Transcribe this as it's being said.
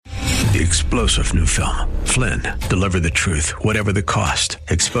The explosive new film, Flynn, deliver the truth, whatever the cost,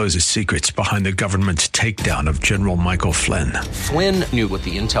 exposes secrets behind the government's takedown of General Michael Flynn. Flynn knew what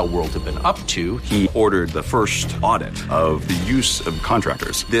the intel world had been up to. He ordered the first audit of the use of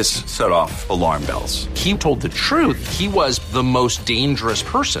contractors. This set off alarm bells. He told the truth. He was the most dangerous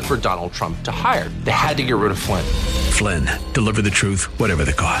person for Donald Trump to hire. They had to get rid of Flynn. Flynn, deliver the truth, whatever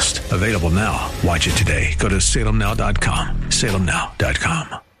the cost. Available now. Watch it today. Go to salemnow.com.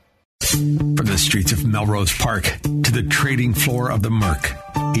 salemnow.com. From the streets of Melrose Park to the trading floor of the Merc,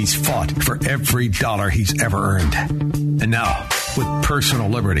 he's fought for every dollar he's ever earned. And now, with personal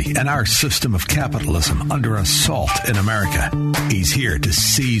liberty and our system of capitalism under assault in America, he's here to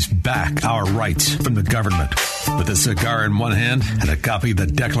seize back our rights from the government. With a cigar in one hand and a copy of the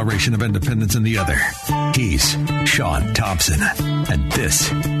Declaration of Independence in the other, he's Sean Thompson. And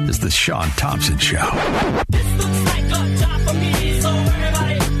this is The Sean Thompson Show. This looks like a job for me, so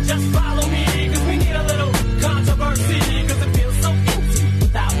everybody just follow me, because we need a little controversy, because it feels so empty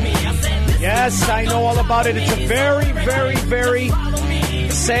without me. I said this. Yes, I know all about it. It's a very, very, very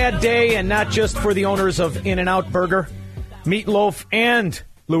sad day, and not just for the owners of In-N-Out Burger. Meatloaf and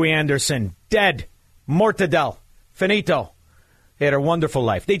Louis Anderson, dead. Mortadell, finito. They had a wonderful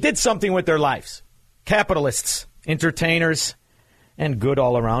life. They did something with their lives. Capitalists, entertainers, and good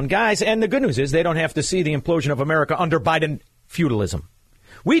all-around guys. And the good news is they don't have to see the implosion of America under Biden feudalism.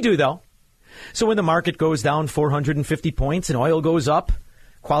 We do, though. So when the market goes down 450 points and oil goes up,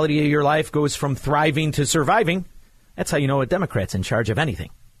 quality of your life goes from thriving to surviving, that's how you know a Democrat's in charge of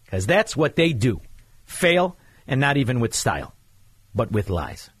anything. Because that's what they do. Fail, and not even with style, but with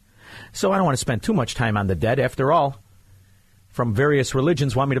lies. So I don't want to spend too much time on the dead. After all, from various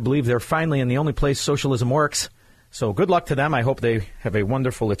religions want me to believe they're finally in the only place socialism works. So good luck to them. I hope they have a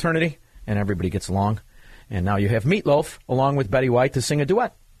wonderful eternity and everybody gets along. And now you have Meatloaf along with Betty White to sing a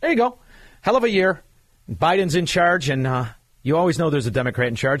duet. There you go. Hell of a year. Biden's in charge, and you always know there's a Democrat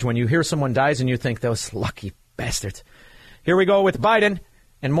in charge when you hear someone dies and you think, those lucky bastards. Here we go with Biden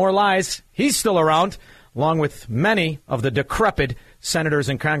and more lies. He's still around, along with many of the decrepit senators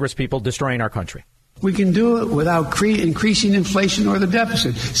and congresspeople destroying our country. We can do it without increasing inflation or the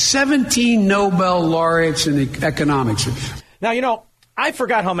deficit. 17 Nobel laureates in economics. Now, you know, I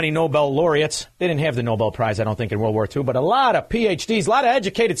forgot how many Nobel laureates. They didn't have the Nobel Prize, I don't think, in World War II, but a lot of PhDs, a lot of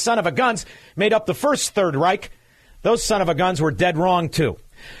educated son-of-a-guns made up the first Third Reich. Those son-of-a-guns were dead wrong, too.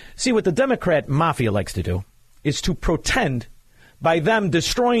 See, what the Democrat mafia likes to do is to pretend by them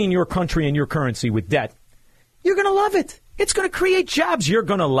destroying your country and your currency with debt, you're going to love it. It's going to create jobs. You're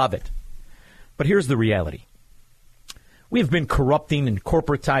going to love it. But here's the reality. We've been corrupting and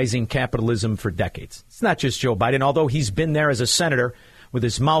corporatizing capitalism for decades. It's not just Joe Biden, although he's been there as a senator with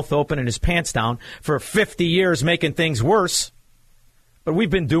his mouth open and his pants down for 50 years, making things worse. But we've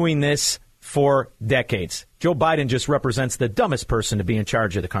been doing this for decades. Joe Biden just represents the dumbest person to be in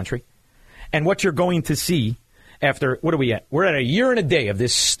charge of the country. And what you're going to see after, what are we at? We're at a year and a day of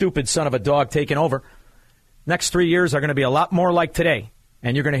this stupid son of a dog taking over. Next 3 years are going to be a lot more like today.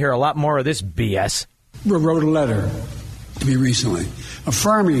 And you're going to hear a lot more of this BS. We wrote a letter to me recently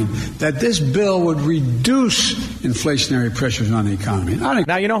affirming that this bill would reduce inflationary pressures on the economy.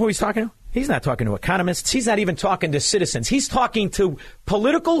 Now, you know who he's talking to? He's not talking to economists. He's not even talking to citizens. He's talking to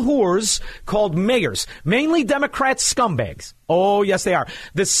political whores called mayors, mainly Democrat scumbags. Oh, yes, they are.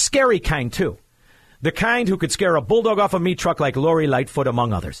 The scary kind, too. The kind who could scare a bulldog off a meat truck like Lori Lightfoot,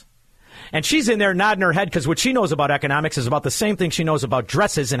 among others. And she's in there nodding her head because what she knows about economics is about the same thing she knows about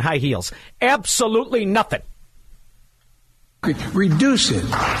dresses and high heels. Absolutely nothing. Reduce it.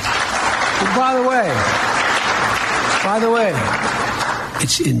 And by the way,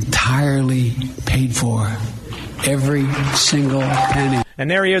 it's entirely paid for. Every single penny.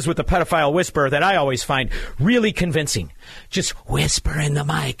 And there he is with the pedophile whisper that I always find really convincing. Just whisper in the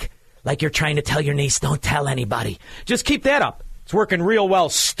mic like you're trying to tell your niece, don't tell anybody. Just keep that up. It's working real well,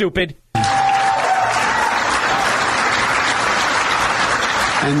 stupid.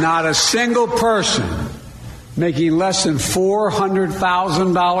 And not a single person making less than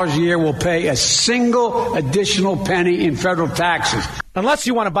 $400,000 a year will pay a single additional penny in federal taxes. Unless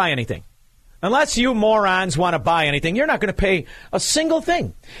you want to buy anything. Unless you morons want to buy anything, you're not going to pay a single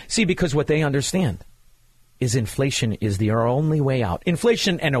thing. See, because what they understand is inflation is our only way out.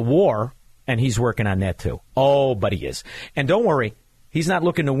 Inflation and a war, and he's working on that too. Oh, but he is. And don't worry, he's not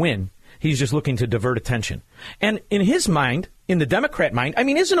looking to win. He's just looking to divert attention. And in his mind, in the Democrat mind, I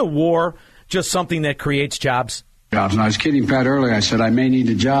mean, isn't a war just something that creates jobs? And I was kidding Pat earlier. I said, I may need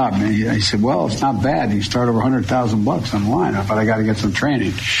a job. And he said, well, it's not bad. You start over $100,000 on the line. I thought I got to get some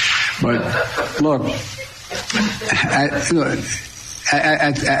training. But look,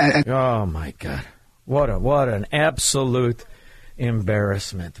 Oh, my God. What an absolute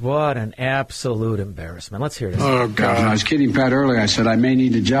embarrassment. What an absolute embarrassment. Let's hear this. Oh, God. I was kidding Pat earlier. I said, I may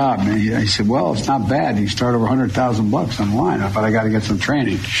need a job. And he said, well, it's not bad. You start over $100,000 online. I thought I got to get some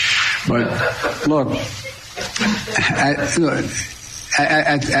training. But, look, at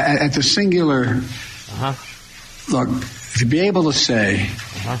the singular, look, to be able to say,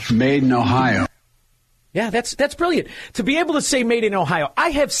 made in Ohio. Yeah, that's brilliant. To be able to say made in Ohio. I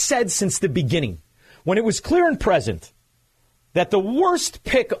have said since the beginning, when it was clear and present that the worst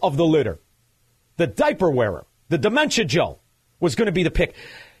pick of the litter, the diaper wearer, the dementia Joe, was going to be the pick.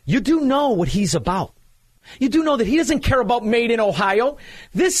 You do know what he's about. You do know that he doesn't care about made in Ohio.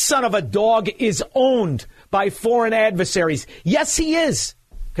 This son of a dog is owned by foreign adversaries. Yes, he is.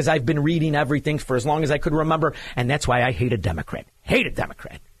 Because I've been reading everything for as long as I could remember, and that's why I hate a Democrat. Hate a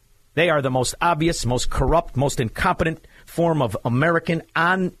Democrat. They are the most obvious, most corrupt, most incompetent form of American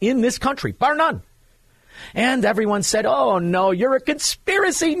in this country, bar none. And everyone said, oh, no, you're a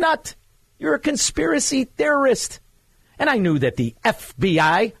conspiracy nut. You're a conspiracy theorist. And I knew that the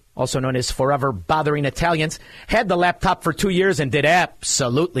FBI, also known as Forever Bothering Italians, had the laptop for 2 years and did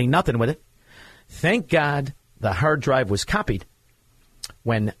absolutely nothing with it. Thank God the hard drive was copied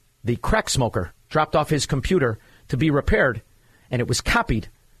when the crack smoker dropped off his computer to be repaired, and it was copied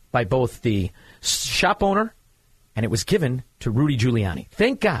by both the shop owner and it was given to Rudy Giuliani.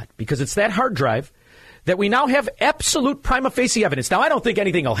 Thank God, because it's that hard drive that we now have absolute prima facie evidence. Now, I don't think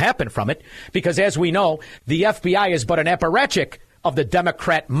anything will happen from it because, as we know, the FBI is but an apparatchik of the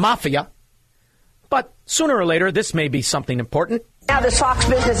Democrat mafia. But sooner or later, this may be something important. Now, this Fox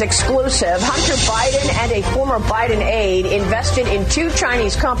Business exclusive, Hunter Biden and a former Biden aide invested in 2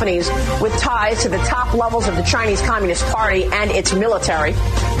 Chinese companies with ties to the top levels of the Chinese Communist Party and its military.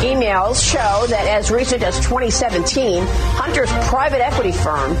 Emails show that as recent as 2017, Hunter's private equity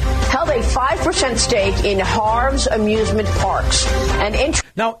firm held a 5% stake in Harv's amusement parks.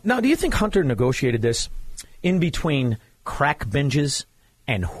 Now, do you think Hunter negotiated this in between crack binges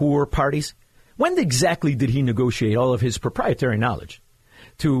and whore parties? When exactly did he negotiate all of his proprietary knowledge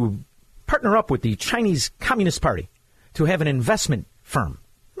to partner up with the Chinese Communist Party to have an investment firm?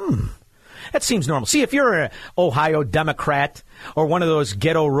 That seems normal. See, if you're an Ohio Democrat or one of those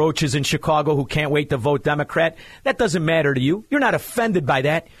ghetto roaches in Chicago who can't wait to vote Democrat, that doesn't matter to you. You're not offended by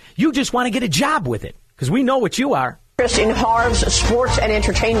that. You just want to get a job with it because we know what you are. In Harv's sports and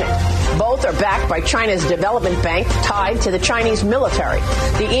entertainment. Both are backed by China's development bank tied to the Chinese military.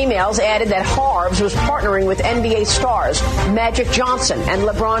 The emails added that Harv's was partnering with NBA stars Magic Johnson and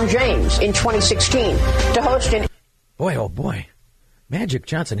LeBron James in 2016 to host an... Boy, oh boy. Magic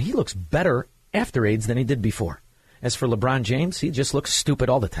Johnson, he looks better after AIDS than he did before. As for LeBron James, he just looks stupid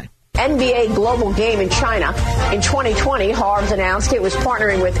all the time. NBA global game in China. In 2020, Harv's announced it was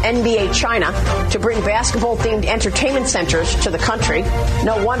partnering with NBA China to bring basketball-themed entertainment centers to the country.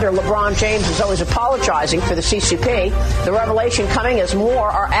 No wonder LeBron James is always apologizing for the CCP. The revelation coming as more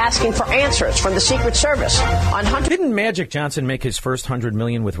are asking for answers from the Secret Service on Hunter. Didn't Magic Johnson make his first $100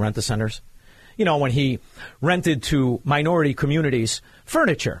 million with rent-a-centers? You know, when he rented to minority communities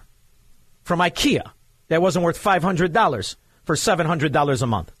furniture from IKEA that wasn't worth $500 for $700 a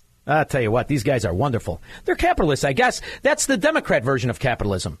month. I'll tell you what, these guys are wonderful. They're capitalists, I guess. That's the Democrat version of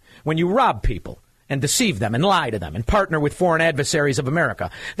capitalism. When you rob people and deceive them and lie to them and partner with foreign adversaries of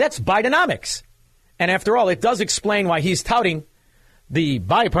America. That's Bidenomics. And after all, it does explain why he's touting the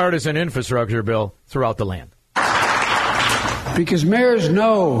bipartisan infrastructure bill throughout the land. Because mayors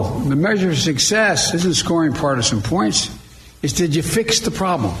know the measure of success isn't scoring partisan points. It's did you fix the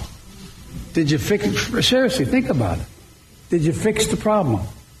problem? Did you fix it? Seriously, think about it. Did you fix the problem?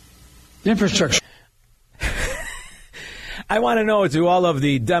 Infrastructure. I want to know, to all of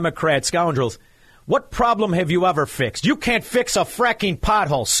the Democrat scoundrels, what problem have you ever fixed? You can't fix a fracking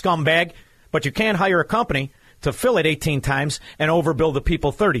pothole, scumbag, but you can hire a company to fill it 18 times and overbill the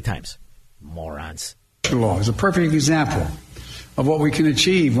people 30 times. Morons. Law is a perfect example of what we can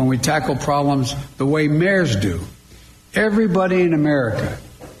achieve when we tackle problems the way mayors do. Everybody in America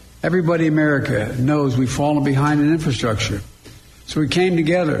knows we've fallen behind in infrastructure. So we came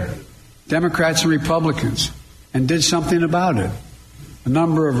together, Democrats and Republicans, and did something about it. A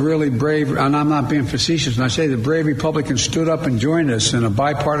number of really brave, and I'm not being facetious when I say the brave Republicans stood up and joined us in a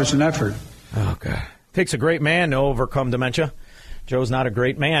bipartisan effort. Oh, God. Takes a great man to overcome dementia. Joe's not a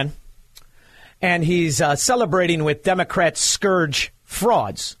great man. And he's celebrating with Democrat scourge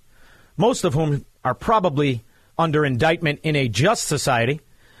frauds, most of whom are probably under indictment in a just society.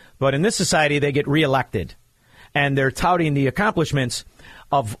 But in this society, they get reelected. And they're touting the accomplishments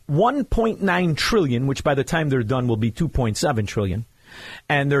of $1.9 trillion, which by the time they're done will be $2.7 trillion,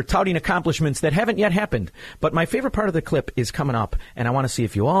 And they're touting accomplishments that haven't yet happened. But my favorite part of the clip is coming up, and I want to see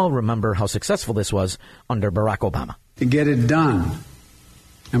if you all remember how successful this was under Barack Obama. To get it done.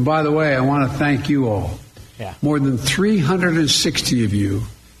 And by the way, I want to thank you all. Yeah. More than 360 of you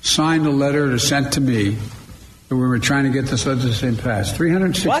signed a letter to sent to me that we were trying to get this legislation passed.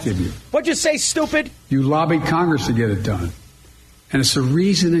 360 What? of you. What'd you say, stupid? You lobbied Congress to get it done. And it's the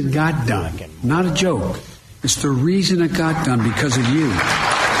reason it got done. Not a joke. It's the reason it got done because of you.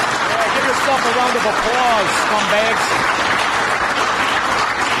 Yeah, give yourself a round of applause, scumbags.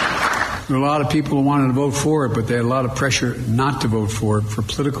 There were a lot of people who wanted to vote for it, but they had a lot of pressure not to vote for it for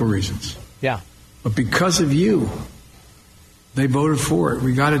political reasons. Yeah. But because of you, they voted for it.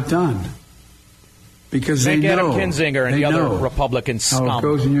 We got it done. Because Thank they know. Adam Kinzinger and they the other know Republican scum. how it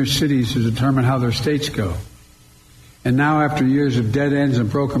goes in your cities to determine how their states go. And now, after years of dead ends and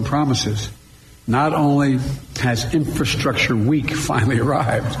broken promises, not only has Infrastructure Week finally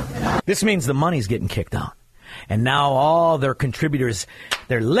arrived. This means the money's getting kicked out. And now all their contributors,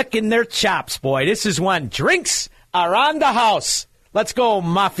 they're licking their chops, boy. This is when drinks are on the house. Let's go,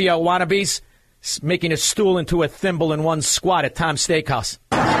 mafia wannabes. Making a stool into a thimble in one squat at Tom's Steakhouse.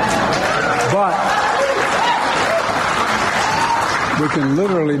 But we can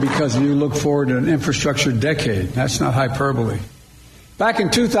literally, because you look forward to an infrastructure decade. That's not hyperbole. Back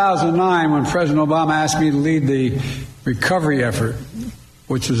in 2009, when President Obama asked me to lead the recovery effort,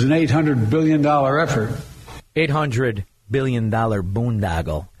 which was an $800 billion effort. $800 billion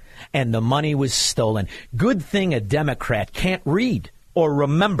boondoggle. And the money was stolen. Good thing a Democrat can't read or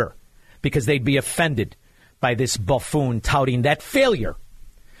remember, because they'd be offended by this buffoon touting that failure.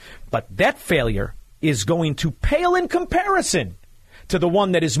 But that failure is going to pale in comparison to the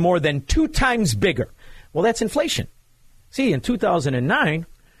one that is more than 2 times bigger. Well, that's inflation. See, in 2009,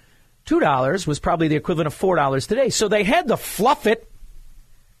 $2 was probably the equivalent of $4 today. So they had to fluff it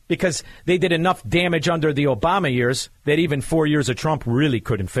because they did enough damage under the Obama years that even 4 years of Trump really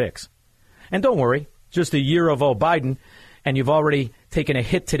couldn't fix. And don't worry, just a year of Biden, and you've already taken a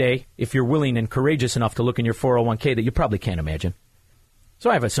hit today if you're willing and courageous enough to look in your 401k that you probably can't imagine. So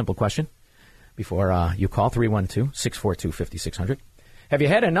I have a simple question before you call, 312-642-5600. Have you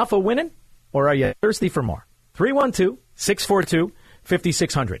had enough of winning, or are you thirsty for more?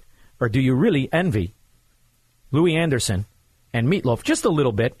 312-642-5600. Or do you really envy Louis Anderson and Meatloaf just a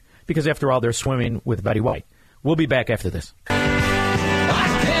little bit, because after all, they're swimming with Betty White. We'll be back after this. I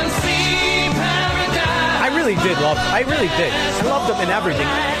really did. I loved them in everything.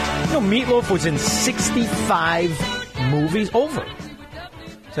 You know, Meatloaf was in 65 movies over.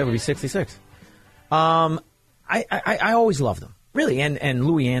 So that would be 66. I always loved them. Really. And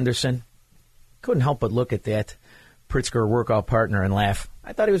Louis Anderson. Couldn't help but look at that Pritzker workout partner and laugh.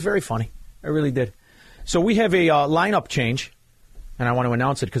 I thought he was very funny. I really did. So we have a lineup change, and I want to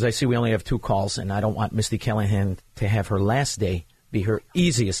announce it because I see we only have 2 calls, and I don't want Misty Callahan to have her last day be her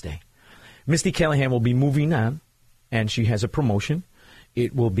easiest day. Misty Callahan will be moving on, and she has a promotion.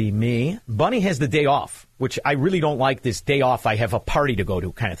 It will be me. Bunny has the day off, which I really don't like this day off. I have a party to go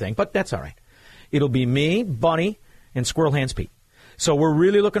to kind of thing, but that's all right. It'll be me, Bunny, and Squirrel Hands Pete. So we're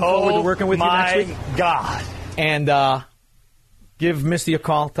really looking forward to working with you next week. Oh, my God. And give Misty a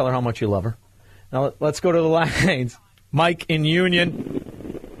call. Tell her how much you love her. Now, let's go to the lines. Mike in Union.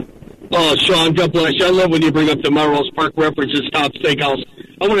 Oh, Sean, God bless you. I love when you bring up the Melrose Park references, Top Steakhouse.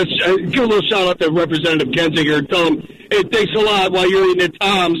 I want to give a little shout-out to Representative Kinzinger and tell him, hey, thanks a lot while you're eating at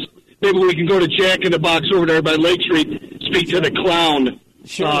Tom's. Maybe we can go to Jack in the Box over there by Lake Street, speak to the clown.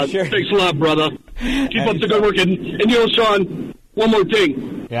 Sure. Thanks a lot, brother. Keep up the good work. And you know, Sean, one more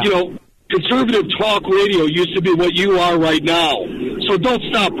thing. Yeah. You know, conservative talk radio used to be what you are right now. So don't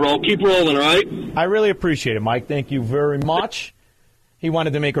stop, bro. Keep rolling, all right? I really appreciate it, Mike. Thank you very much. He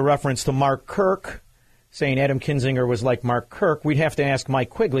wanted to make a reference to Mark Kirk, saying Adam Kinzinger was like Mark Kirk. We'd have to ask Mike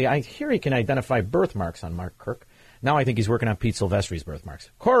Quigley. I hear he can identify birthmarks on Mark Kirk. Now I think he's working on Pete Silvestri's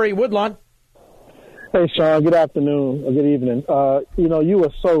birthmarks. Corey Woodlawn. Hey, Sean. Good afternoon or good evening. You know, you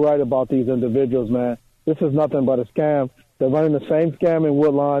were so right about these individuals, man. This is nothing but a scam. They're running the same scam in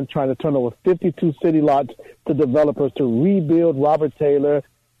Woodlawn, trying to turn over 52 city lots to developers to rebuild Robert Taylor,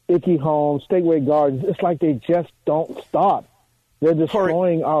 Icky Homes, Stateway Gardens. It's like they just don't stop. They're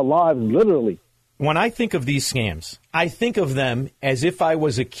destroying our lives, literally. When I think of these scams, I think of them as if I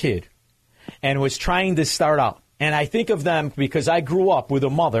was a kid and was trying to start out. And I think of them because I grew up with a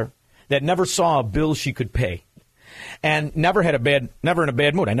mother that never saw a bill she could pay and never in a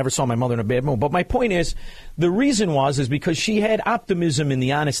bad mood. I never saw my mother in a bad mood. But my point is, the reason is because she had optimism in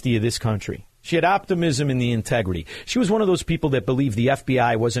the honesty of this country. She had optimism in the integrity. She was one of those people that believed the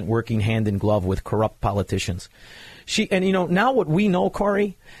FBI wasn't working hand in glove with corrupt politicians. And now what we know,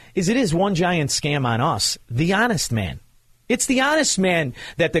 Corey, is it is one giant scam on us, the honest man. It's the honest man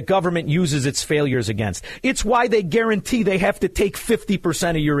that the government uses its failures against. It's why they guarantee they have to take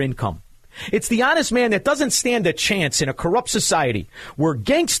 50% of your income. It's the honest man that doesn't stand a chance in a corrupt society where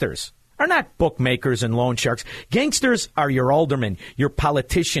gangsters are not bookmakers and loan sharks. Gangsters are your aldermen, your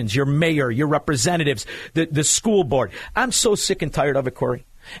politicians, your mayor, your representatives, the school board. I'm so sick and tired of it, Corey.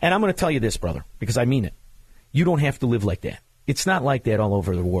 And I'm going to tell you this, brother, because I mean it. You don't have to live like that. It's not like that all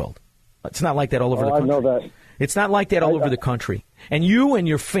over the world. It's not like that all over the country. I know that. It's not like that all over the country. And you and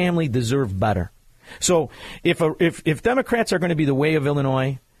your family deserve better. So if Democrats are going to be the way of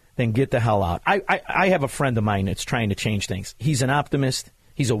Illinois, then get the hell out. I have a friend of mine that's trying to change things. He's an optimist.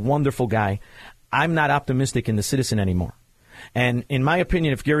 He's a wonderful guy. I'm not optimistic in the Citizen anymore. And in my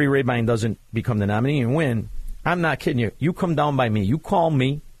opinion, if Gary Rabine doesn't become the nominee and win, I'm not kidding you. You come down by me. You call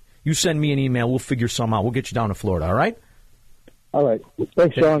me. You send me an email. We'll figure something out. We'll get you down to Florida, all right? All right.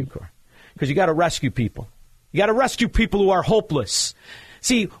 Thanks, Sean. Because you got to rescue people. You got to rescue people who are hopeless.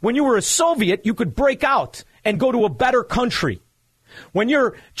 See, when you were a Soviet, you could break out and go to a better country. When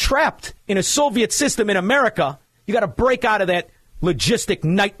you're trapped in a Soviet system in America, you got to break out of that logistic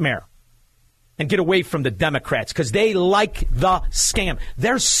nightmare and get away from the Democrats because they like the scam.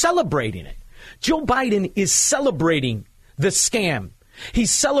 They're celebrating it. Joe Biden is celebrating the scam.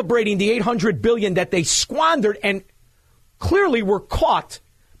 He's celebrating the $800 billion that they squandered and clearly were caught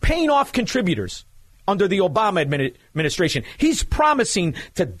paying off contributors under the Obama administration. He's promising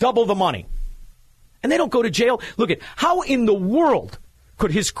to double the money. And they don't go to jail. Look at how in the world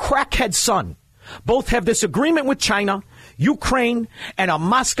could his crackhead son both have this agreement with China, Ukraine, and a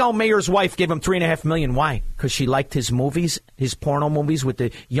Moscow mayor's wife gave him $3.5 million. Why? Because she liked his movies, his porno movies with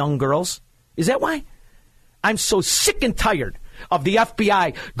the young girls. Is that why? I'm so sick and tired of the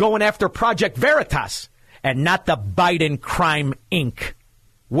FBI going after Project Veritas and not the Biden Crime Inc.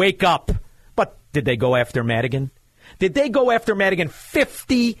 Wake up. But did they go after Madigan? Did they go after Madigan?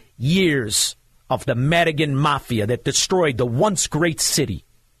 50 years of the Madigan Mafia that destroyed the once great city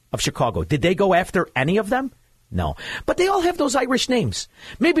of Chicago. Did they go after any of them? No. But they all have those Irish names.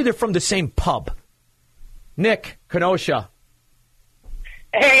 Maybe they're from the same pub. Nick, Kenosha.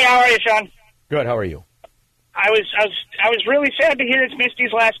 Hey, how are you, Sean? Good, how are you? I was really sad to hear it's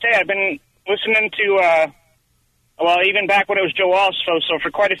Misty's last day. I've been listening to, even back when it was Joe Walsh, so for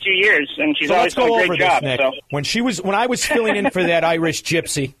quite a few years, and she's always done a great job. Nick. So. When I was filling in for that Irish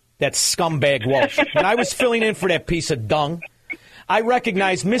gypsy, that scumbag Walsh, when I was filling in for that piece of dung, I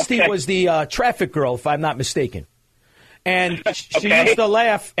recognized Misty was the traffic girl, if I'm not mistaken. And she used to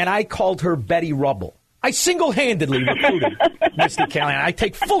laugh, and I called her Betty Rubble. I single-handedly recruited Misty Callahan. I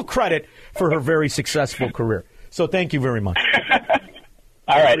take full credit for her very successful career. So thank you very much.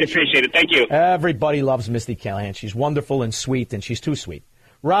 All right, appreciate it. Thank you. Everybody loves Misty Callahan. She's wonderful and sweet, and she's too sweet.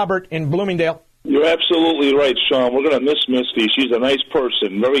 Robert in Bloomingdale. You're absolutely right, Sean. We're going to miss Misty. She's a nice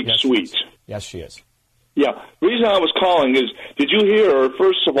person, very sweet. Yes, she is. Yeah. The reason I was calling is, did you hear,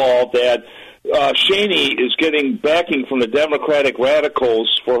 first of all, that Cheney is getting backing from the Democratic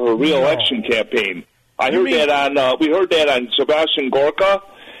radicals for her reelection campaign? We heard that on Sebastian Gorka.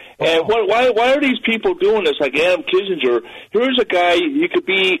 And why are these people doing this? Like Adam Kinzinger, here's a guy. He could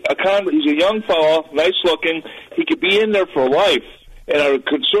be he's a young fella, nice looking. He could be in there for life in a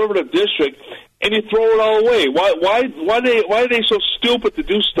conservative district, and you throw it all away. Why are they so stupid to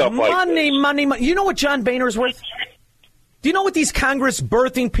do stuff like this? Money. You know what John Boehner's worth? Do you know what these Congress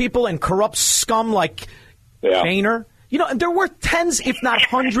birthing people and corrupt scum like Boehner? You know, they're worth tens, if not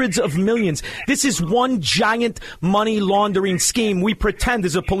hundreds of millions. This is one giant money laundering scheme we pretend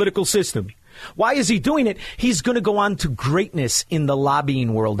is a political system. Why is he doing it? He's going to go on to greatness in the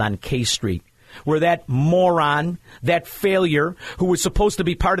lobbying world on K Street, where that moron, that failure, who was supposed to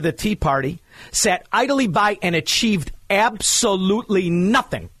be part of the Tea Party, sat idly by and achieved absolutely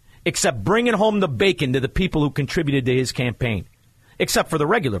nothing except bringing home the bacon to the people who contributed to his campaign, except for the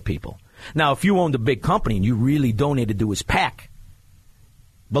regular people. Now, if you owned a big company and you really donated to his PAC,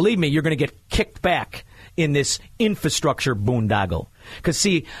 believe me, you're going to get kicked back in this infrastructure boondoggle. Because,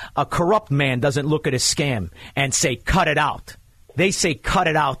 see, a corrupt man doesn't look at a scam and say, cut it out. They say, cut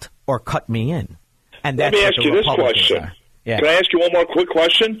it out or cut me in. And that's Let me ask you this question. Yeah. Can I ask you one more quick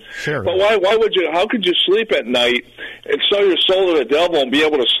question? Sure. But how could you sleep at night and sell your soul to the devil and be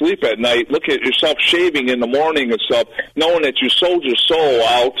able to sleep at night, look at yourself shaving in the morning and stuff, knowing that you sold your soul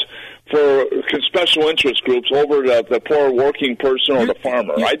out for special interest groups over the poor working person or the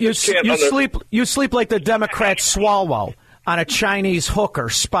farmer? You sleep like the Democrat swallow on a Chinese hooker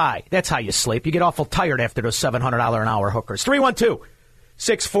spy. That's how you sleep. You get awful tired after those $700 an hour hookers.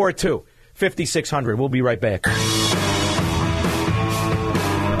 312-642-57 5600. We'll be right back.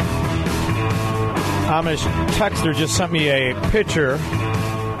 Amish Texter just sent me a picture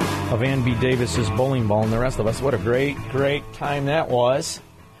of Ann B. Davis's bowling ball and the rest of us. What a great, great time that was.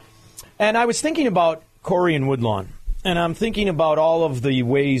 And I was thinking about Corey and Woodlawn, and I'm thinking about all of the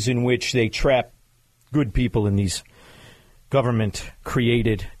ways in which they trap good people in these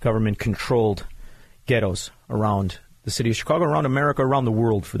government-created, government-controlled ghettos around the city of Chicago, around America, around the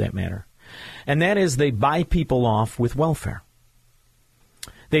world for that matter. And that is they buy people off with welfare.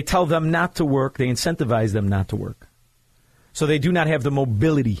 They tell them not to work. They incentivize them not to work. So they do not have the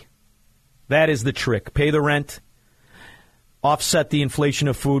mobility. That is the trick. Pay the rent, offset the inflation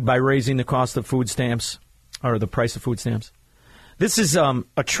of food by raising the cost of food stamps, or the price of food stamps. This is a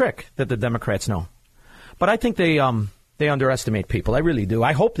trick that the Democrats know. But I think they underestimate people. I really do.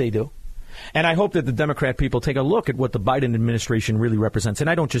 I hope they do. And I hope that the Democrat people take a look at what the Biden administration really represents. And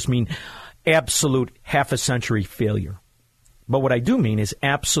I don't just mean absolute half-a-century failure. But what I do mean is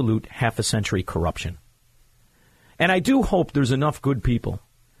absolute half-a-century corruption. And I do hope there's enough good people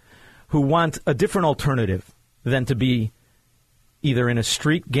who want a different alternative than to be either in a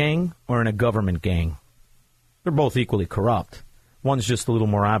street gang or in a government gang. They're both equally corrupt. One's just a little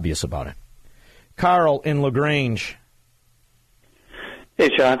more obvious about it. Carl in LaGrange. Hey,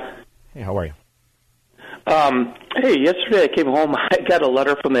 Sean. Hey, how are you? Hey, yesterday I came home. I got a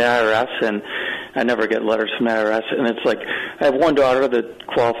letter from the IRS, and I never get letters from the IRS. And it's like, I have one daughter that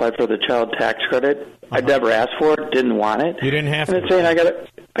qualified for the child tax credit. I never asked for it, didn't want it. You didn't have to. And it's saying I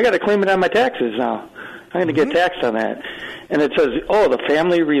got to claim it on my taxes now. I'm going to get taxed on that. And it says, the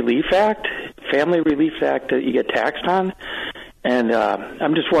Family Relief Act that you get taxed on. And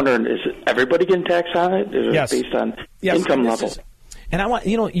I'm just wondering, is everybody getting taxed on it? Is it based on income level? And I want,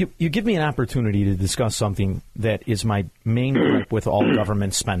 you give me an opportunity to discuss something that is my main gripe with all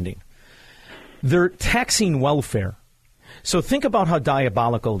government spending. They're taxing welfare. So think about how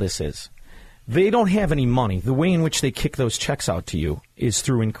diabolical this is. They don't have any money. The way in which they kick those checks out to you is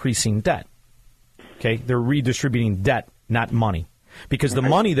through increasing debt. Okay? They're redistributing debt, not money. Because the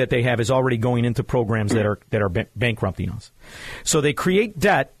money that they have is already going into programs that are bankrupting us. So they create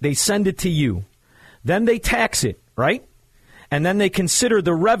debt, they send it to you. Then they tax it, right? And then they consider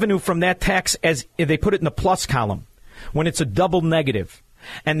the revenue from that tax as if they put it in the plus column when it's a double negative.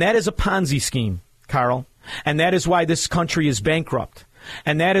 And that is a Ponzi scheme, Carl. And that is why this country is bankrupt.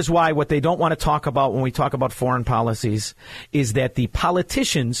 And that is why what they don't want to talk about when we talk about foreign policies is that the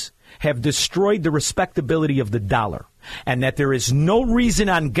politicians have destroyed the respectability of the dollar. And that there is no reason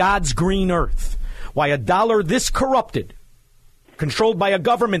on God's green earth why a dollar this corrupted, controlled by a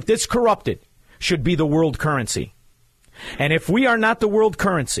government this corrupted, should be the world currency. And if we are not the world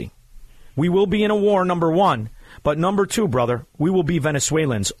currency, we will be in a war, number one. But number two, brother, we will be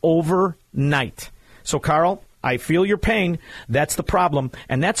Venezuelans overnight. So, Carl, I feel your pain. That's the problem.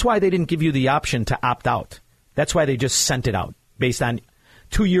 And that's why they didn't give you the option to opt out. That's why they just sent it out based on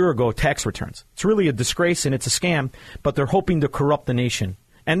 2 years ago tax returns. It's really a disgrace and it's a scam, but they're hoping to corrupt the nation.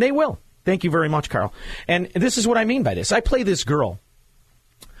 And they will. Thank you very much, Carl. And this is what I mean by this. I play this girl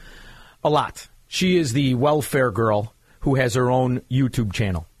a lot. She is the welfare girl who has her own YouTube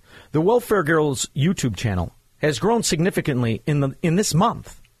channel. The Welfare Girl's YouTube channel has grown significantly in this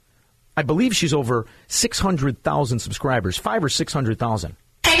month. I believe she's over 600,000 subscribers, 500,000 or 600,000.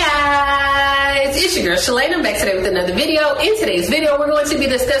 Hey guys, it's your girl Shalane. I'm back today with another video. In today's video, we're going to be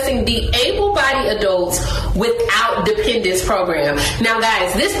discussing the Able-Bodied Adults Without Dependents program. Now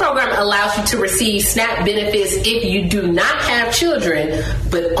guys, this program allows you to receive SNAP benefits if you do not have children,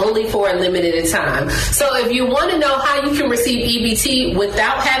 but only for a limited time. So if you want to know how you can receive EBT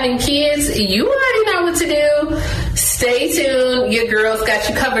without having kids, you already know what to do. Stay tuned. Your girl's got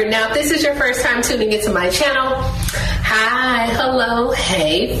you covered. Now, if this is your first time tuning into my channel, hi, hello,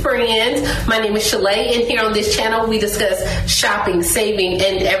 hey, friends. My name is Shalay, and here on this channel, we discuss shopping, saving,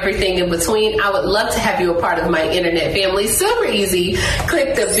 and everything in between. I would love to have you a part of my internet family. Super easy.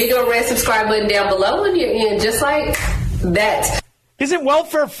 Click the big old red subscribe button down below, and you're in just like that. Isn't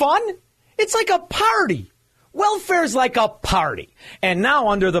welfare fun? It's like a party. Welfare's like a party. And now,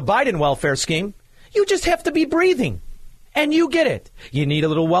 under the Biden welfare scheme, you just have to be breathing. And you get it. You need a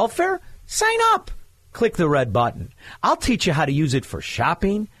little welfare? Sign up. Click the red button. I'll teach you how to use it for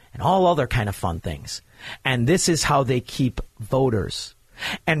shopping and all other kind of fun things. And this is how they keep voters.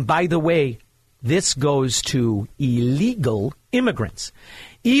 And by the way, this goes to illegal immigrants.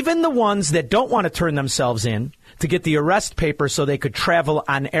 Even the ones that don't want to turn themselves in to get the arrest paper so they could travel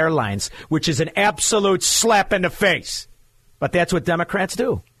on airlines, which is an absolute slap in the face. But that's what Democrats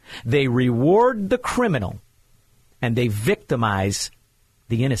do. They reward the criminal and they victimize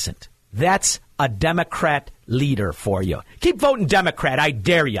the innocent. That's a Democrat leader for you. Keep voting Democrat, I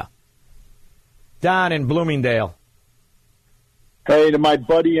dare you. Don in Bloomingdale. Hey, to my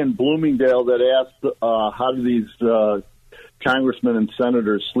buddy in Bloomingdale that asked how do these congressmen and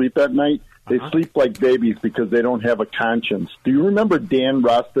senators sleep at night? They sleep like babies because they don't have a conscience. Do you remember Dan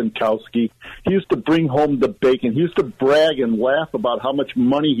Rostenkowski? He used to bring home the bacon. He used to brag and laugh about how much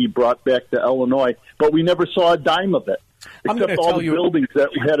money he brought back to Illinois, but we never saw a dime of it, except all the buildings that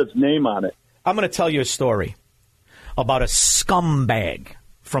had his name on it. I'm going to tell you a story about a scumbag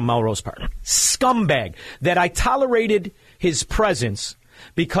from Melrose Park. Scumbag that I tolerated his presence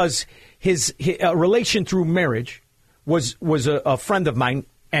because his relation through marriage was a friend of mine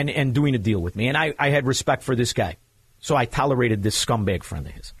and doing a deal with me. And I had respect for this guy. So I tolerated this scumbag friend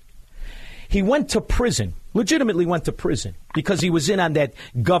of his. He went to prison, legitimately went to prison, because he was in on that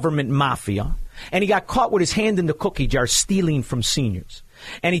government mafia. And he got caught with his hand in the cookie jar stealing from seniors.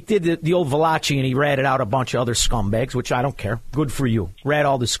 And he did the old Valachi, and he ratted out a bunch of other scumbags, which I don't care. Good for you. Rat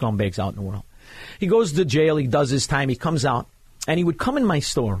all the scumbags out in the world. He goes to jail. He does his time. He comes out. And he would come in my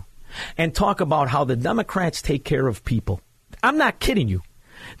store and talk about how the Democrats take care of people. I'm not kidding you.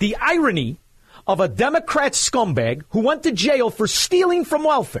 The irony of a Democrat scumbag who went to jail for stealing from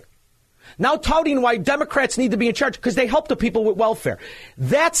welfare, now touting why Democrats need to be in charge because they help the people with welfare.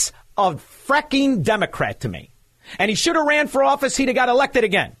 That's a fracking Democrat to me. And he should have ran for office. He'd have got elected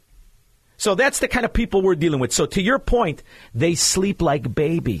again. So that's the kind of people we're dealing with. So to your point, they sleep like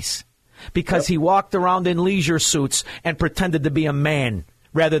babies because he walked around in leisure suits and pretended to be a man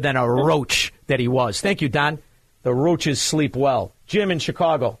rather than a roach that he was. Thank you, Don. The roaches sleep well. Jim in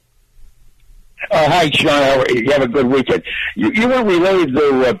Chicago. Hi, Sean. You have a good weekend. You weren't related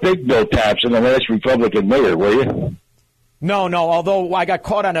to Big Bill Taps in the last Republican mayor, were you? No. Although I got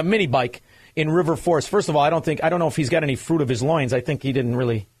caught on a mini bike in River Forest. First of all, I don't know if he's got any fruit of his loins. I think he didn't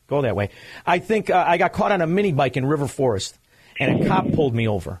really go that way. I think I got caught on a mini bike in River Forest, and a cop pulled me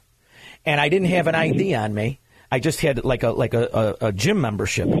over, and I didn't have an ID on me. I just had like a gym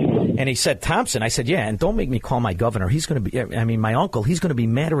membership. And he said, Thompson. I said, yeah, and don't make me call my governor. He's going to be, my uncle, he's going to be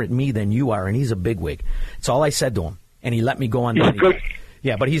madder at me than you are, and he's a bigwig. That's all I said to him. And he let me go on. Good.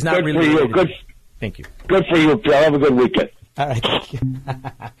 Yeah, but he's not good really. For you. Good. Thank you. Good for you, Phil. Have a good weekend. All right, thank you.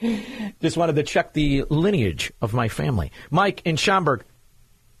 Just wanted to check the lineage of my family. Mike in Schaumburg.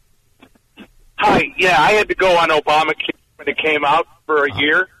 Hi, yeah, I had to go on Obamacare when it came out for a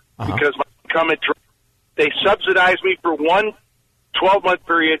year because my income had dropped. They subsidized me for one 12-month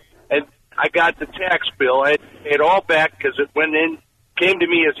period, and I got the tax bill. I had to pay it all back because it came to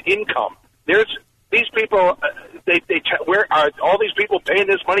me as income. There's these people. Where are all these people paying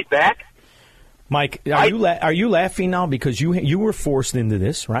this money back? Mike, are you laughing now because you were forced into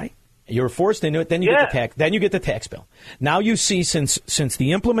this, right? You were forced into it. Then you get the tax. Then you get the tax bill. Now you see since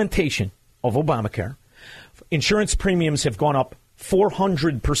the implementation of Obamacare, insurance premiums have gone up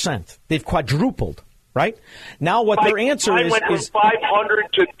 400%. They've quadrupled. Right? Now what their answer is... I went from 500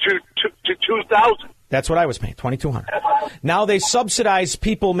 to 2,000. That's what I was paying, 2,200. Now they subsidize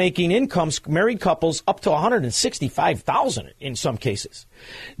people making incomes, married couples, up to 165,000 in some cases.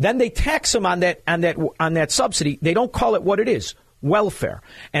 Then they tax them on that subsidy. They don't call it what it is, welfare.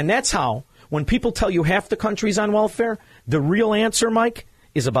 And that's how, when people tell you half the country's on welfare, the real answer, Mike,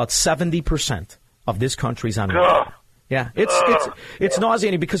 is about 70% of this country's on welfare. Yeah, it's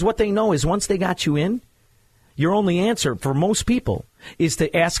nauseating because what they know is once they got you in, your only answer for most people is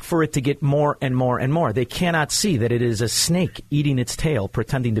to ask for it to get more and more and more. They cannot see that it is a snake eating its tail,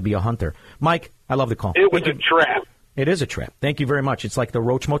 pretending to be a hunter. Mike, I love the call. It was a trap. It is a trap. Thank you very much. It's like the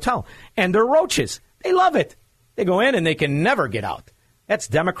Roach Motel. And they're roaches. They love it. They go in and they can never get out. That's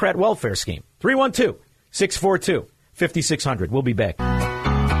Democrat welfare scheme. 312-642-5600. We'll be back.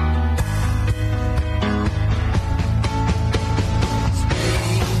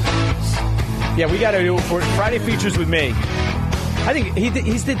 Yeah, we got to do for Friday Features with me. I think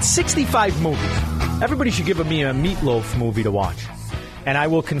he's did 65 movies. Everybody should give me a Meatloaf movie to watch. And I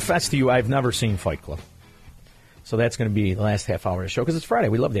will confess to you, I've never seen Fight Club. So that's going to be the last half hour of the show because it's Friday.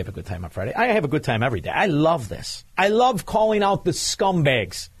 We love to have a good time on Friday. I have a good time every day. I love this. I love calling out the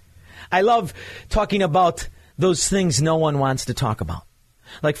scumbags. I love talking about those things no one wants to talk about.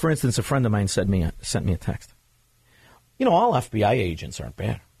 Like, for instance, a friend of mine sent me a text. You know, all FBI agents aren't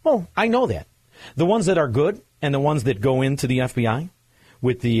bad. Well, I know that. The ones that are good and the ones that go into the FBI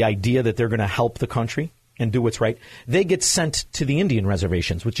with the idea that they're going to help the country and do what's right, they get sent to the Indian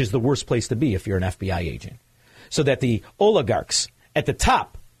reservations, which is the worst place to be if you're an FBI agent. So that the oligarchs at the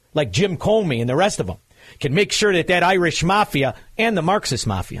top, like Jim Comey and the rest of them, can make sure that Irish mafia and the Marxist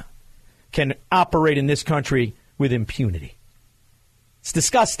mafia can operate in this country with impunity. It's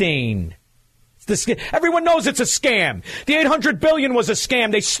disgusting. Everyone knows it's a scam. The $800 billion was a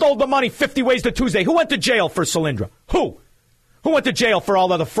scam. They stole the money 50 ways to Tuesday. Who went to jail for Solyndra? Who went to jail for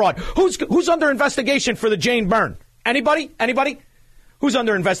all of the fraud? Who's under investigation for the Jane Byrne? Anybody? Who's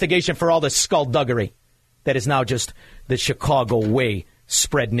under investigation for all the skullduggery that is now just the Chicago way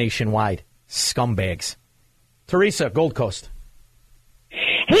spread nationwide? Scumbags. Teresa, Gold Coast.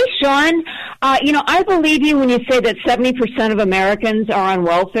 Hey, Sean. I believe you when you say that 70% of Americans are on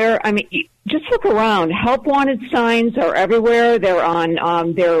welfare. I mean, just look around. Help wanted signs are everywhere. They're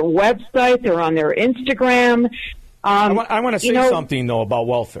on their website. They're on their Instagram. I want to say something, though, about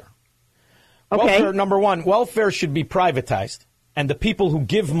welfare. Okay. Welfare, number one, welfare should be privatized, and the people who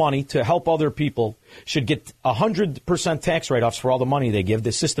give money to help other people should get 100% tax write-offs for all the money they give.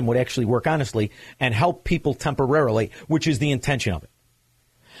 The system would actually work honestly and help people temporarily, which is the intention of it.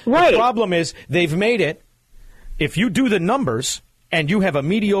 Right. The problem is they've made it, if you do the numbers and you have a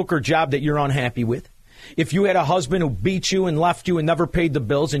mediocre job that you're unhappy with, if you had a husband who beat you and left you and never paid the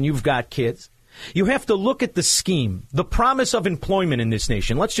bills and you've got kids, you have to look at the scheme, the promise of employment in this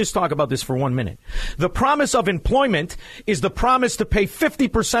nation. Let's just talk about this for 1 minute. The promise of employment is the promise to pay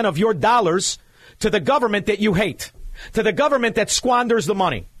 50% of your dollars to the government that you hate, to the government that squanders the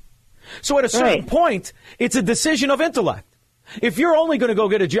money. So at a certain point, it's a decision of intellect. If you're only going to go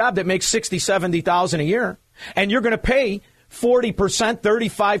get a job that makes $60,000, $70,000 a year, and you're going to pay 40%,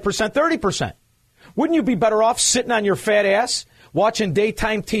 35%, 30%, wouldn't you be better off sitting on your fat ass, watching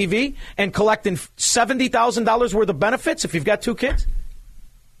daytime TV, and collecting $70,000 worth of benefits if you've got 2 kids?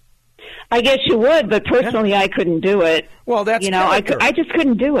 I guess you would, but personally, I couldn't do it. Well, that's I just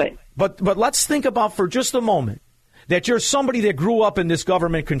couldn't do it. But let's think about for just a moment that you're somebody that grew up in this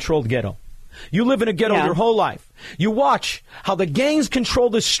government-controlled ghetto. You live in a ghetto your whole life. You watch how the gangs control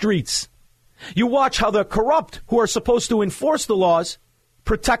the streets. You watch how the corrupt, who are supposed to enforce the laws,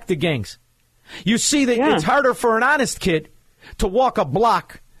 protect the gangs. You see that it's harder for an honest kid to walk a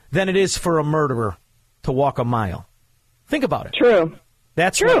block than it is for a murderer to walk a mile. Think about it. True.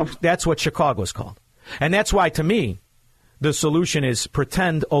 That's what Chicago's called. And that's why, to me, the solution is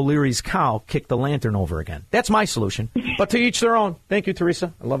pretend O'Leary's cow kicked the lantern over again. That's my solution. But to each their own. Thank you,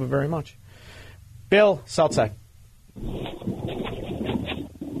 Teresa. I love it very much. Bill, Southside.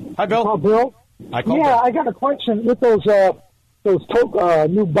 Hi, Bill. Bill. Bill. I got a question with those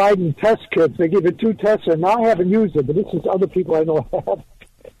new Biden test kits. They give you 2 tests, and I haven't used it, but this is other people I know have.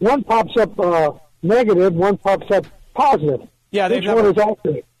 One pops up negative, one pops up positive. Yeah, Which one is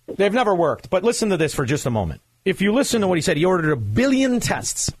accurate? They've never worked. But listen to this for just a moment. If you listen to what he said, he ordered 1 billion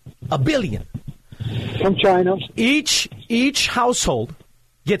tests. 1 billion. From China. Each household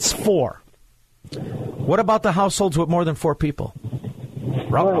gets 4. What about the households with more than 4 people?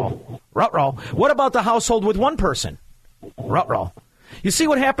 Ruh-roh. What about the household with 1 person? Ruh-roh. You see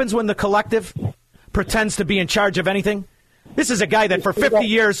what happens when the collective pretends to be in charge of anything? This is a guy that for 50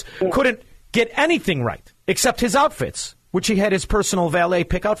 years couldn't get anything right except his outfits, which he had his personal valet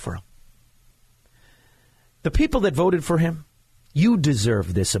pick out for him. The people that voted for him, you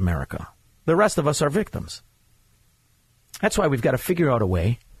deserve this, America. The rest of us are victims. That's why we've got to figure out a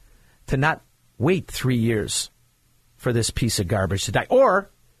way to not wait 3 years for this piece of garbage to die. Or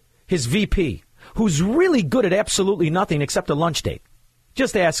his VP, who's really good at absolutely nothing except a lunch date.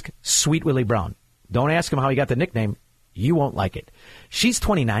 Just ask Sweet Willie Brown. Don't ask him how he got the nickname. You won't like it. She's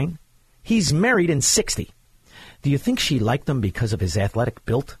 29. He's married and 60. Do you think she liked him because of his athletic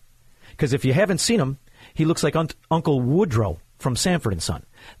build? Because if you haven't seen him, he looks like Uncle Woodrow from Sanford & Son.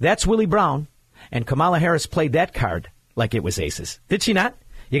 That's Willie Brown, and Kamala Harris played that card like it was aces. Did she not?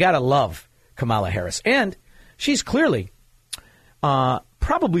 You got to love Kamala Harris. And she's clearly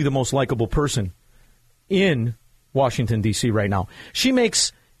probably the most likable person in Washington, D.C. right now. She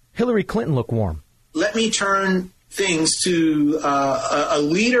makes Hillary Clinton look warm. Let me turn things to a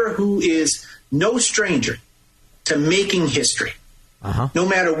leader who is no stranger to making history. No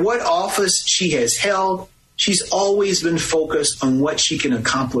matter what office she has held, she's always been focused on what she can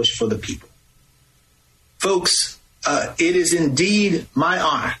accomplish for the people. Folks, it is indeed my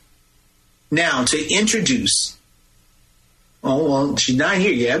honor now to introduce, she's not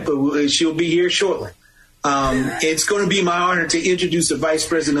here yet, but she'll be here shortly. It's going to be my honor to introduce the Vice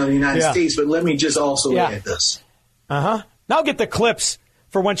President of the United States, but let me just also add this. Now get the clips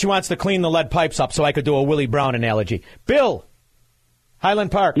for when she wants to clean the lead pipes up so I could do a Willie Brown analogy. Bill,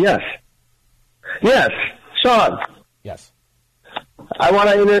 Highland Park. Yes, Sean. Yes. I want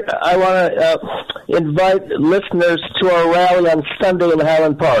to invite listeners to our rally on Sunday in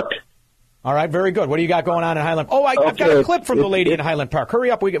Highland Park. All right, very good. What do you got going on in Highland? Oh, I've got a clip from the lady in Highland Park.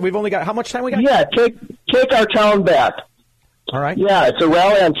 Hurry up. We've only got, how much time we got? Yeah, take our town back. All right. Yeah, it's a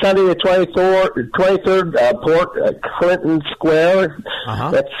rally on Sunday the 23rd, Port Clinton Square.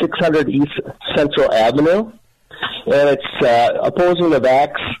 That's 600 East Central Avenue. And it's opposing the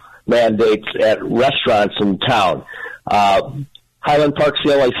vax mandates at restaurants in town. Highland Park's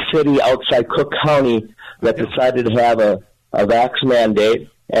the only city outside Cook County that decided to have a vax mandate,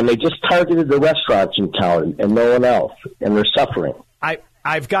 and they just targeted the restaurants in town and no one else, and they're suffering.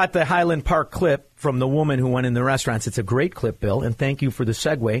 I've got the Highland Park clip from the woman who went in the restaurants. It's a great clip, Bill, and thank you for the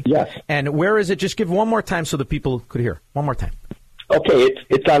segue. Yes. And where is it? Just give one more time so the people could hear. One more time. Okay,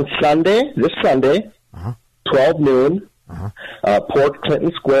 it's on this Sunday, 12 noon, Port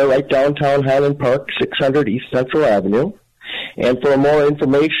Clinton Square, right downtown Highland Park, 600 East Central Avenue. And for more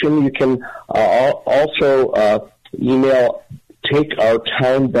information, you can also email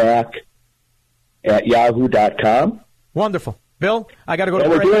takeourtownback@yahoo.com. Wonderful. Bill, I got to go to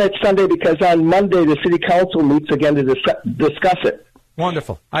break. We're doing it Sunday because on Monday the city council meets again to discuss it.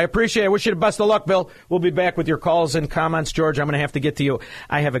 Wonderful. I appreciate it. I wish you the best of luck, Bill. We'll be back with your calls and comments. George, I'm going to have to get to you.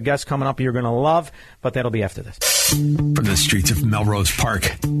 I have a guest coming up you're going to love, but that'll be after this. From the streets of Melrose Park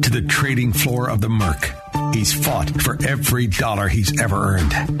to the trading floor of the Merc, he's fought for every dollar he's ever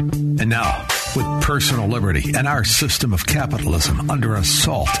earned. And now, with personal liberty and our system of capitalism under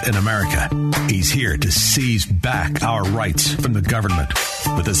assault in America, he's here to seize back our rights from the government.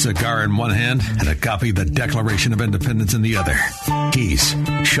 With a cigar in one hand and a copy of the Declaration of Independence in the other, he's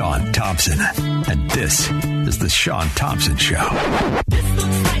Sean Thompson. And this is the Sean Thompson Show. This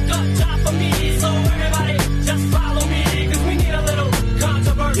looks like a job for me, so everybody just follow me, 'cause we need a little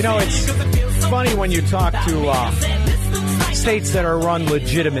controversy. You know, it's funny when you talk to states that are run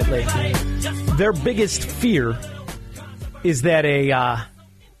legitimately. Their biggest fear is that a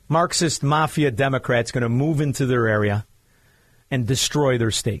Marxist mafia Democrat's going to move into their area and destroy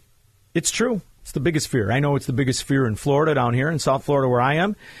their state. It's true. It's the biggest fear. I know it's the biggest fear in Florida, down here in South Florida where I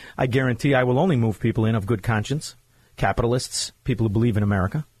am. I guarantee I will only move people in of good conscience, capitalists, people who believe in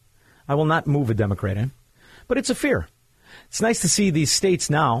America. I will not move a Democrat in. But it's a fear. It's nice to see these states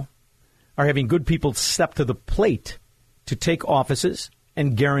now are having good people step to the plate to take offices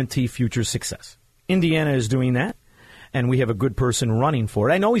and guarantee future success. Indiana is doing that, and we have a good person running for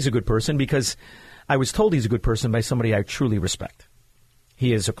it. I know he's a good person because I was told he's a good person by somebody I truly respect.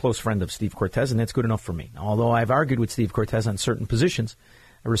 He is a close friend of Steve Cortez, and that's good enough for me. Although I've argued with Steve Cortez on certain positions,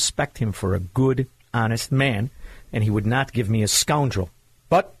 I respect him for a good, honest man, and he would not give me a scoundrel.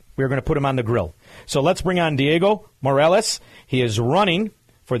 But we're going to put him on the grill. So let's bring on Diego Morales. He is running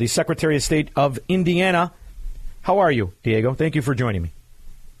for the Secretary of State of Indiana. How are you, Diego? Thank you for joining me.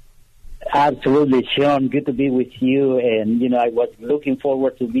 Absolutely, Sean. Good to be with you. And, I was looking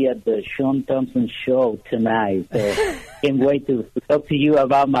forward to be at the Sean Thompson Show tonight. So can't wait to talk to you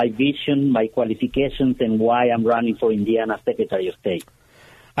about my vision, my qualifications, and why I'm running for Indiana Secretary of State.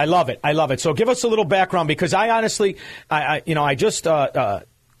 I love it. I love it. So give us a little background, because I honestly, I just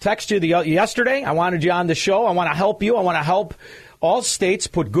texted you yesterday. I wanted you on the show. I want to help you. I want to help all states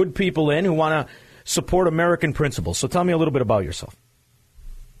put good people in who want to support American principles. So tell me a little bit about yourself.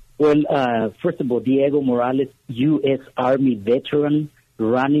 Well, first of all, Diego Morales, U.S. Army veteran,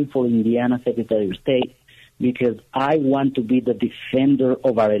 running for Indiana Secretary of State, because I want to be the defender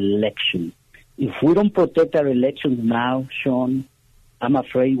of our election. If we don't protect our elections now, Sean, I'm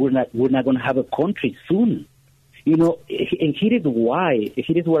afraid we're not going to have a country soon. And here is why.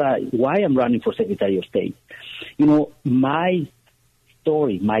 Why I'm running for Secretary of State. My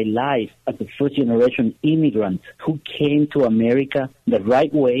story, my life as a first-generation immigrant who came to America the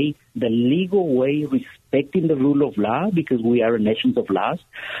right way, the legal way, respecting the rule of law, because we are a nation of laws.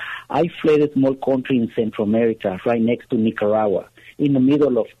 I fled a small country in Central America, right next to Nicaragua, in the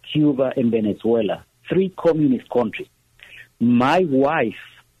middle of Cuba and Venezuela, 3 communist countries. My wife,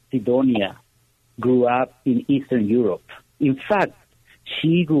 Sidonia, grew up in Eastern Europe. In fact,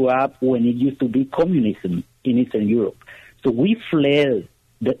 she grew up when it used to be communism in Eastern Europe. So we fled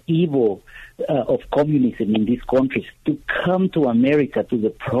the evil of communism in these countries to come to America, to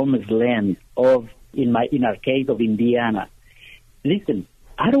the promised land of, in our case, of Indiana. Listen,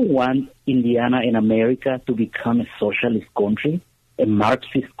 I don't want Indiana and America to become a socialist country, a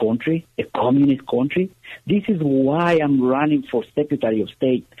Marxist country, a communist country. This is why I'm running for Secretary of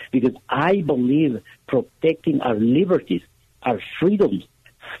State, because I believe protecting our liberties, our freedoms,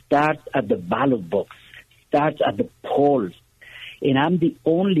 starts at the ballot box, starts at the polls. And I'm the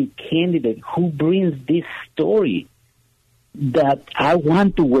only candidate who brings this story that I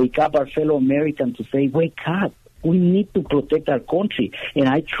want to wake up our fellow Americans to say, wake up. We need to protect our country. And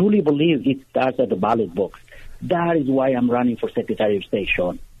I truly believe it starts at the ballot box. That is why I'm running for Secretary of State,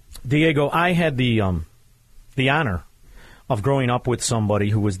 Sean. Diego, I had the honor of growing up with somebody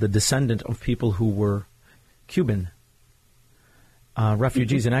who was the descendant of people who were Cuban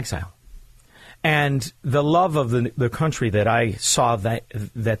refugees in exile. And the love of the country that I saw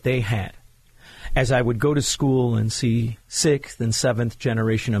that they had, as I would go to school and see 6th and 7th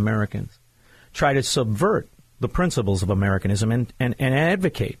generation Americans try to subvert the principles of Americanism and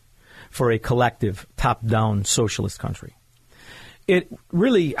advocate for a collective, top-down socialist country. It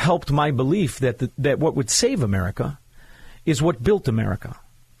really helped my belief that what would save America is what built America.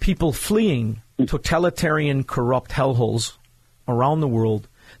 People fleeing totalitarian, corrupt hellholes around the world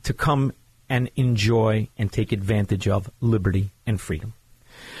to come and enjoy and take advantage of liberty and freedom.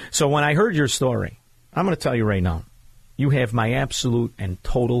 So when I heard your story, I'm going to tell you right now, you have my absolute and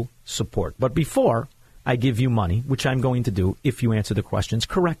total support. But before I give you money, which I'm going to do if you answer the questions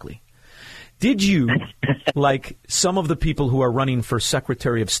correctly, did you, like some of the people who are running for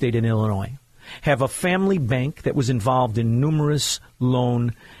Secretary of State in Illinois, have a family bank that was involved in numerous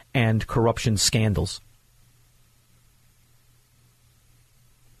loan and corruption scandals?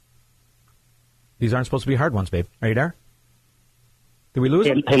 These aren't supposed to be hard ones, babe. Are you there? Did we lose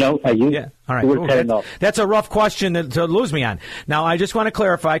him? Hello, are you? Yeah. All right. That's a rough question to lose me on. Now, I just want to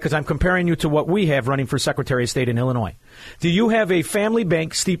clarify, because I'm comparing you to what we have running for Secretary of State in Illinois. Do you have a family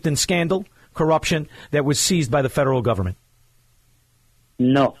bank steeped in scandal, corruption, that was seized by the federal government?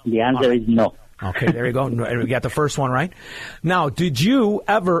 No. The answer is no. Okay, there you go. We got the first one right. Now,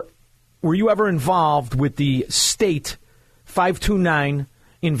 were you ever involved with the state 529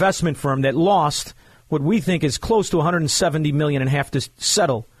 investment firm that lost what we think is close to $170 million and have to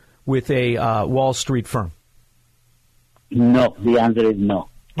settle with a Wall Street firm? No, the answer is no.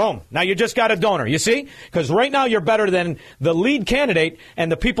 Boom. Now you just got a donor, you see? Because right now you're better than the lead candidate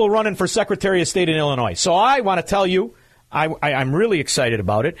and the people running for Secretary of State in Illinois. So I want to tell you, I'm really excited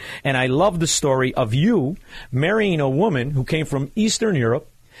about it, and I love the story of you marrying a woman who came from Eastern Europe,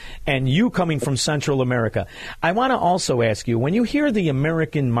 and you coming from Central America. I want to also ask you, when you hear the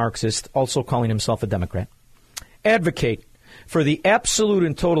American Marxist, also calling himself a Democrat, advocate for the absolute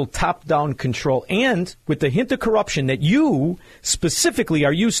and total top-down control and with the hint of corruption that you specifically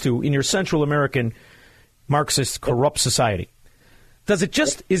are used to in your Central American Marxist corrupt society,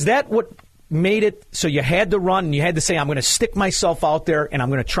 is that what made it so you had to run and you had to say, I'm going to stick myself out there and I'm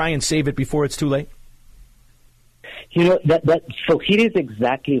going to try and save it before it's too late? You know, so here is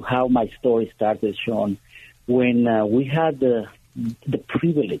exactly how my story started, Sean. When we had the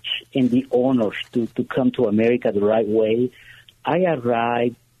privilege and the honor to come to America the right way, I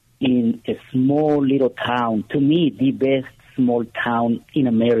arrived in a small little town, to me, the best small town in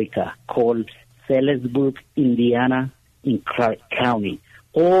America, called Sellersburg, Indiana, in Clark County,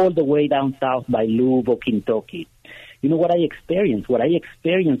 all the way down south by Louisville, Kentucky. You know what I experienced? What I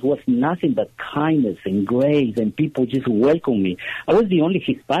experienced was nothing but kindness and grace, and people just welcomed me. I was the only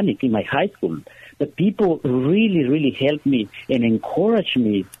Hispanic in my high school, but people really, really helped me and encouraged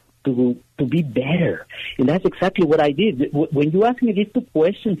me to be better. And that's exactly what I did. When you asked me these two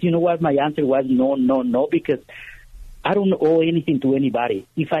questions, you know what? My answer was no, because I don't owe anything to anybody.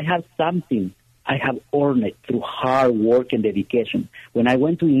 If I have something, I have earned it through hard work and dedication. When I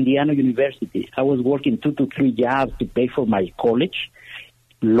went to Indiana University, I was working 2 to 3 jobs to pay for my college,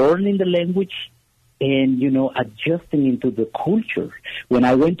 learning the language, and, adjusting into the culture. When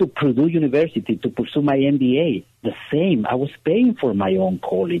I went to Purdue University to pursue my MBA, the same. I was paying for my own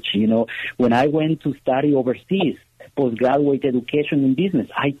college. When I went to study overseas, postgraduate education in business,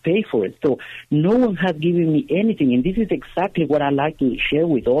 I pay for it. So no one has given me anything, and this is exactly what I like to share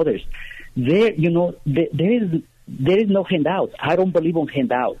with others. There is no handouts. I don't believe on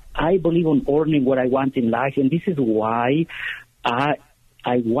handouts. I believe on earning what I want in life, and this is why I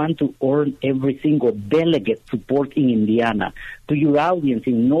want to earn every single delegate support in Indiana. To your audience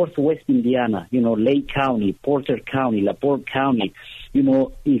in Northwest Indiana, Lake County, Porter County, LaPorte County,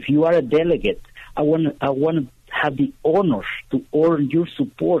 if you are a delegate, I want to have the honor to earn your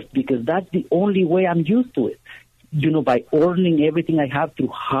support, because that's the only way I'm used to it. By earning everything I have through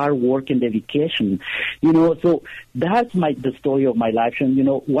hard work and dedication. So that's the story of my life. And,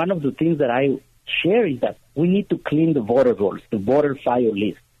 one of the things that I share is that we need to clean the voter rolls, the voter file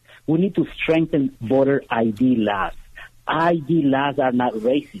list. We need to strengthen voter ID laws. ID laws are not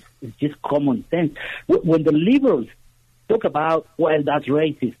racist. It's just common sense. When the liberals talk about, well, that's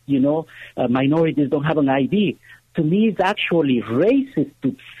racist, minorities don't have an ID. To me, it's actually racist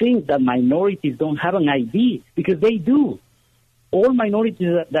to think that minorities don't have an ID, because they do. All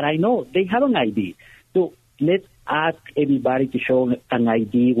minorities that I know, they have an ID. So ask everybody to show an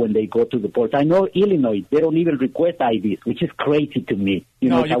ID when they go to the polls. I know Illinois, they don't even request IDs, which is crazy to me.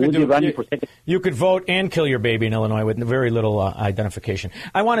 You could vote and kill your baby in Illinois with very little identification.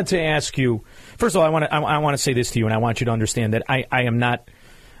 I wanted to ask you, first of all, I want to say this to you, and I want you to understand that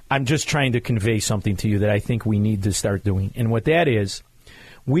I'm just trying to convey something to you that I think we need to start doing. And what that is,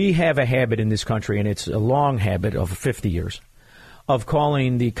 we have a habit in this country, and it's a long habit of 50 years, of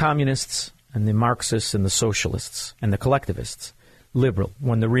calling the communists and the Marxists and the socialists and the collectivists liberal,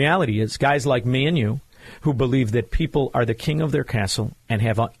 when the reality is guys like me and you who believe that people are the king of their castle and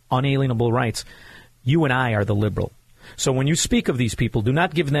have unalienable rights, you and I are the liberal. So when you speak of these people, do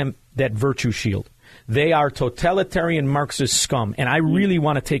not give them that virtue shield. They are totalitarian Marxist scum, and I really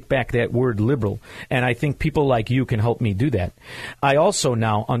want to take back that word liberal, and I think people like you can help me do that. I also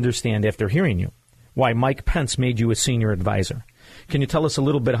now understand, after hearing you, why Mike Pence made you a senior advisor. Can you tell us a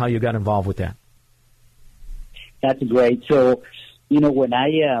little bit how you got involved with that? That's great. So, when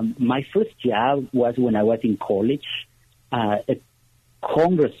my first job was when I was in college. A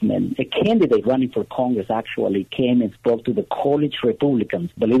congressman, a candidate running for Congress actually came and spoke to the college Republicans,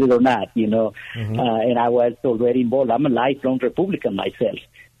 believe it or not, and I was already involved. I'm a lifelong Republican myself.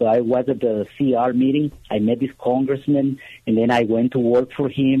 So I was at the CR meeting. I met this congressman, and then I went to work for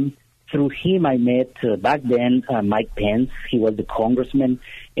him. Through him, I met, back then, Mike Pence. He was the congressman,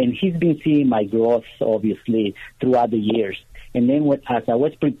 and he's been seeing my growth, obviously, throughout the years. And then as I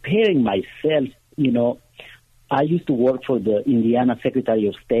was preparing myself, I used to work for the Indiana Secretary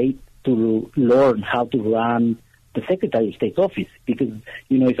of State to learn how to run the Secretary of State's office. Because,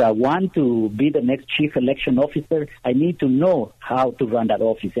 if I want to be the next chief election officer, I need to know how to run that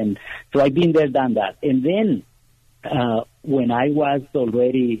office. And so I've been there, done that. And then when I was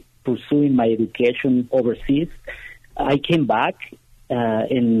already pursuing my education overseas, I came back.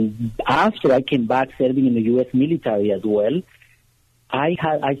 And after I came back serving in the U.S. military as well, I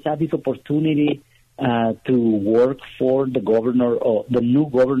saw this opportunity to work for the governor, or the new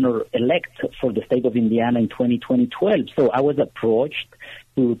governor-elect for the state of Indiana in 2012. So I was approached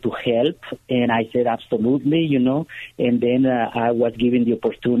to help, and I said absolutely, and then I was given the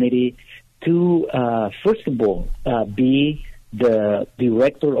opportunity to, first of all, be the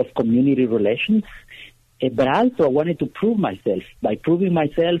director of community relations, but also I wanted to prove myself. By proving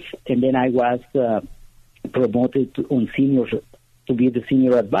myself, and then I was promoted to be the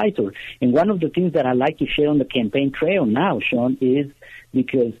senior advisor. And one of the things that I like to share on the campaign trail now, Sean, is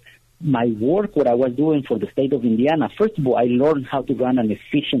because my work, what I was doing for the state of Indiana, first of all, I learned how to run an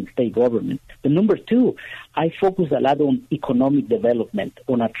efficient state government. But number two, I focus a lot on economic development,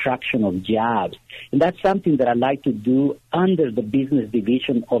 on attraction of jobs. And that's something that I like to do under the business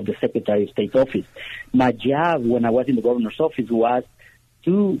division of the Secretary of State's office. My job when I was in the governor's office was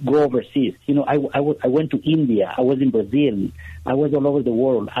to go overseas. I went to India. I was in Brazil. I was all over the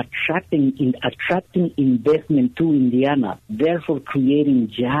world, attracting investment to Indiana, therefore creating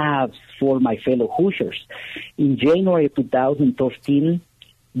jobs for my fellow Hoosiers. In January of 2013,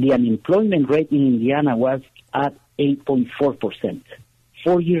 the unemployment rate in Indiana was at 8.4%.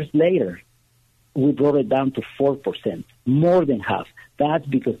 4 years later, we brought it down to 4%, more than half. That's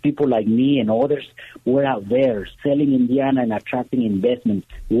because people like me and others were out there selling Indiana and attracting investment.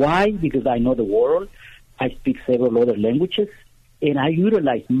 Why? Because I know the world. I speak several other languages. And I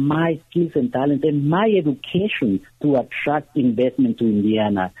utilize my skills and talent and my education to attract investment to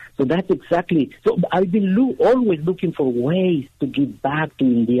Indiana. So that's exactly. So I've been always looking for ways to give back to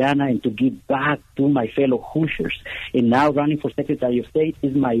Indiana and to give back to my fellow Hoosiers. And now running for Secretary of State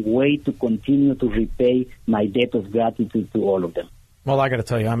is my way to continue to repay my debt of gratitude to all of them. Well, I got to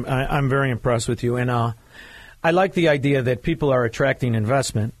tell you, I'm very impressed with you. And I like the idea that people are attracting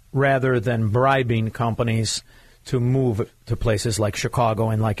investment rather than bribing companies to move to places like Chicago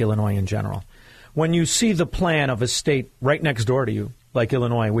and like Illinois in general. When you see the plan of a state right next door to you, like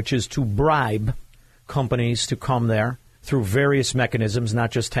Illinois, which is to bribe companies to come there through various mechanisms, not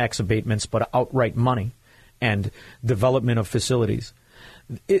just tax abatements, but outright money and development of facilities,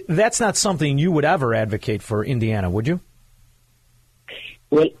 that's not something you would ever advocate for Indiana, would you?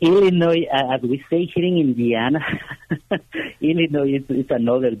 Well, Illinois, as we say here in Indiana, Illinois is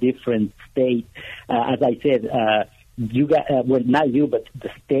another different state. As I said, you got well, not you, but the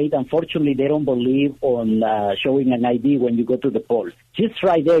state. Unfortunately, they don't believe on showing an ID when you go to the polls. Just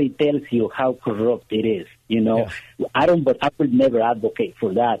right there, it tells you how corrupt it is. Yes. But I would never advocate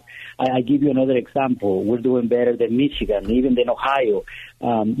for that. I give you another example. We're doing better than Michigan, even than Ohio.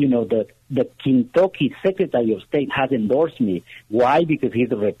 The Kentucky Secretary of State has endorsed me. Why? Because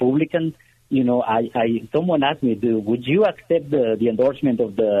he's a Republican. someone asked me, would you accept the endorsement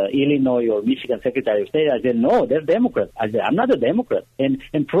of the Illinois or Michigan Secretary of State? I said, no, they're Democrats. I said, I'm not a Democrat. And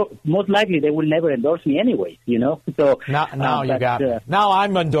most likely they will never endorse me anyway, So now you got me. Now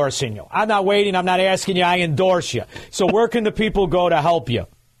I'm endorsing you. I'm not waiting. I'm not asking you. I endorse you. So where can the people go to help you?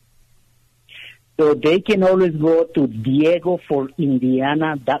 So they can always go to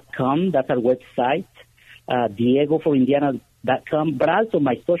DiegoForIndiana.com. That's our website, DiegoForIndiana.com. But also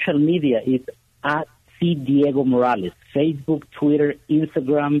my social media is at C. Diego Morales. Facebook, Twitter,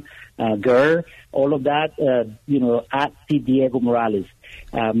 Instagram, GER, all of that, at C. Diego Morales.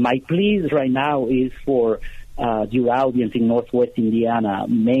 My plea right now is for your audience in Northwest Indiana,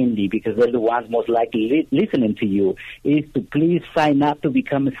 mainly because they're the ones most likely listening to you, is to please sign up to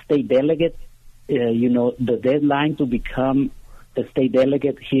become a state delegate. The deadline to become a state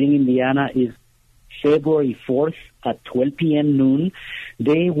delegate here in Indiana is February 4th at 12 p.m. noon.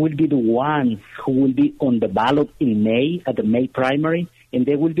 They will be the ones who will be on the ballot in May at the May primary, and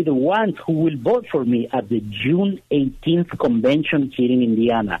they will be the ones who will vote for me at the June 18th convention here in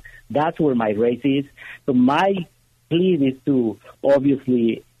Indiana. That's where my race is. So my plea is to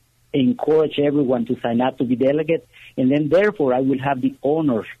obviously encourage everyone to sign up to be delegate, and then therefore I will have the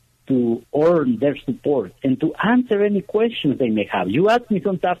honor to earn their support and to answer any questions they may have. You asked me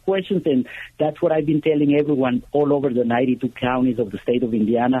some tough questions, and that's what I've been telling everyone all over the 92 counties of the state of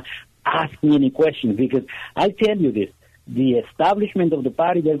Indiana. Ask me any questions, because I tell you this, the establishment of the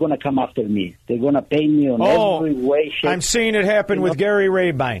party, they're going to come after me. They're going to pay me on every way, shape. I'm seeing it happen with Gary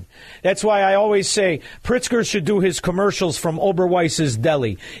Rabine. That's why I always say Pritzker should do his commercials from Oberweiss's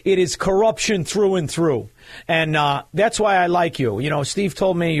Deli. It is corruption through and through. And that's why I like you. Steve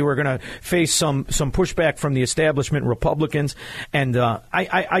told me you were going to face some pushback from the establishment Republicans, and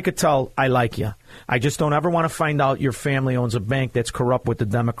I could tell I like you. I just don't ever want to find out your family owns a bank that's corrupt with the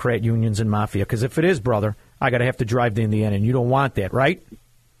Democrat unions and mafia, because if it is, brother, I got to have to drive to Indiana, and you don't want that, right?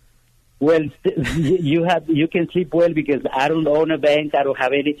 Well, you can sleep well, because I don't own a bank. I don't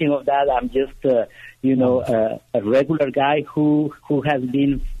have anything of that. I'm just, a regular guy who has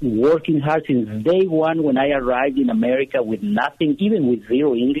been working hard since day one when I arrived in America with nothing, even with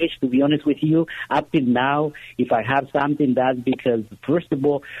zero English, to be honest with you. Up till now, if I have something, that's because, first of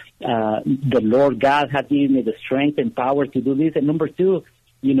all, the Lord God has given me the strength and power to do this. And number two,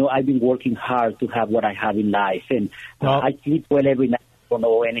 I've been working hard to have what I have in life. And I sleep well every night. Don't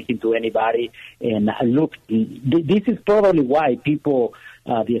owe anything to anybody. And look, this is probably why people,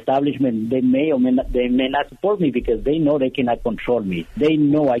 the establishment, they may not support me, because they know they cannot control me. They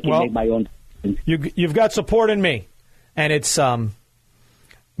know I can make my own. You've got support in me, and it's one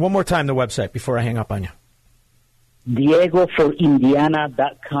more time the website before I hang up on you.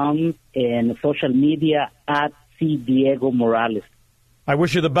 DiegoForIndiana.com and social media at C. Diego Morales. I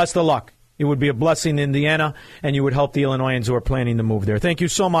wish you the best of luck. It would be a blessing in Indiana, and you would help the Illinoisans who are planning to move there. Thank you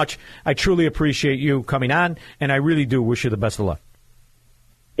so much. I truly appreciate you coming on, and I really do wish you the best of luck.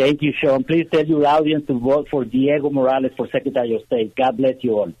 Thank you, Sean. Please tell your audience to vote for Diego Morales for Secretary of State. God bless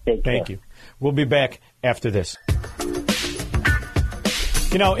you all. Take care. Thank you. We'll be back after this.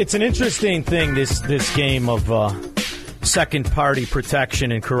 It's an interesting thing, this game of second party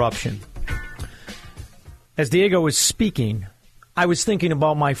protection and corruption. As Diego was speaking, I was thinking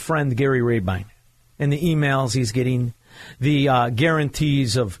about my friend Gary Rabine and the emails he's getting, the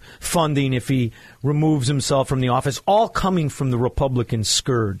guarantees of funding if he removes himself from the office, all coming from the Republican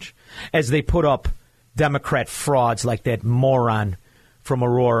scourge as they put up Democrat frauds like that moron from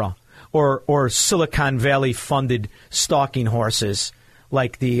Aurora, or Silicon Valley funded stalking horses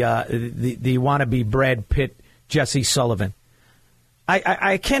like the wannabe Brad Pitt Jesse Sullivan.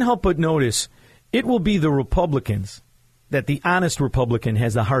 I can't help but notice it will be the Republicans that the honest Republican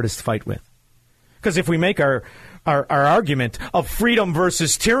has the hardest fight with. Because if we make our argument of freedom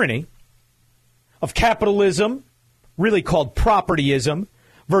versus tyranny, of capitalism, really called propertyism,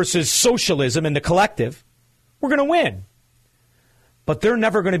 versus socialism and the collective, we're going to win. But they're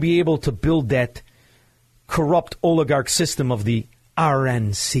never going to be able to build that corrupt oligarch system of the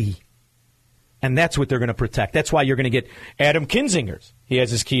RNC. And that's what they're going to protect. That's why you're going to get Adam Kinzinger's. He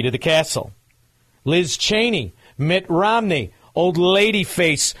has his key to the castle. Liz Cheney, Mitt Romney, old lady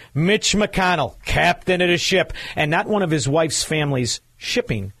face, Mitch McConnell, captain of a ship, and not one of his wife's family's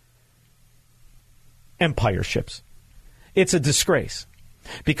shipping empire ships. It's a disgrace.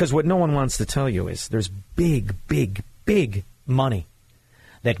 Because what no one wants to tell you is there's big, big, big money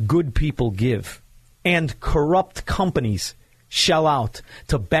that good people give and corrupt companies shell out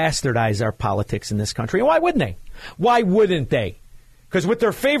to bastardize our politics in this country. And why wouldn't they? Why wouldn't they? Because with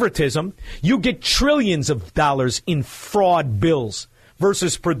their favoritism, you get trillions of dollars in fraud bills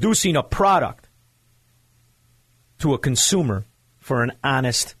versus producing a product to a consumer for an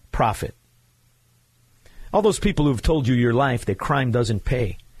honest profit. All those people who've told you your life that crime doesn't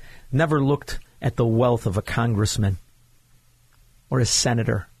pay never looked at the wealth of a congressman or a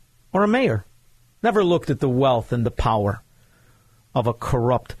senator or a mayor. Never looked at the wealth and the power of a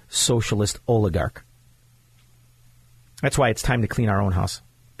corrupt socialist oligarch. That's why it's time to clean our own house.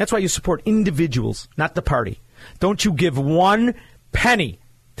 That's why you support individuals, not the party. Don't you give one penny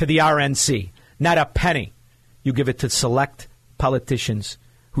to the RNC, not a penny. You give it to select politicians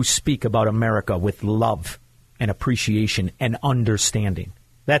who speak about America with love and appreciation and understanding.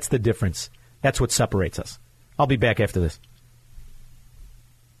 That's the difference. That's what separates us. I'll be back after this.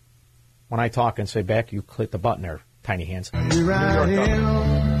 When I talk and say back, you click the button there, tiny hands. Here I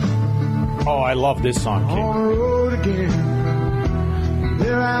am. Oh, I love this song, King. On the road again.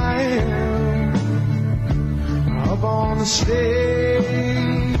 There I am. Up on the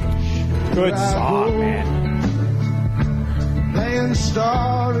stage. Good song, man. Playing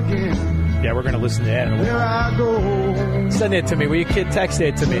Start Again. Yeah, we're going to listen to that in a little. There I go. Send it to me. Will you, kid? Text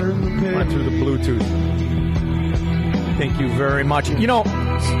it to me. Run through the Bluetooth. Thank you very much. You know,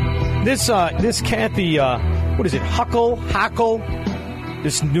 this Kathy, what is it, Hochul,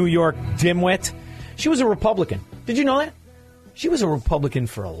 this New York dimwit, she was a Republican. Did you know that? She was a Republican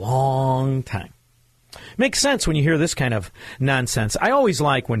for a long time. Makes sense when you hear this kind of nonsense. I always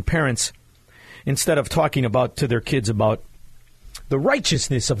like when parents, instead of talking to their kids about the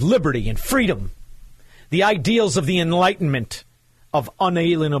righteousness of liberty and freedom, the ideals of the Enlightenment, of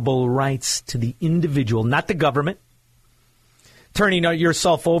unalienable rights to the individual, not the government, turning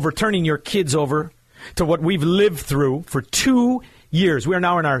yourself over, turning your kids over to what we've lived through for 2 years. We are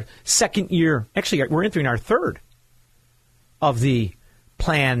now in our second year. Actually, we're entering our third of the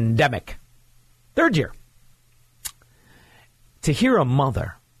pandemic. Third year. To hear a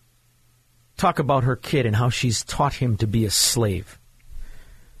mother talk about her kid and how she's taught him to be a slave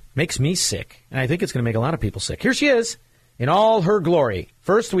makes me sick. And I think it's going to make a lot of people sick. Here she is in all her glory.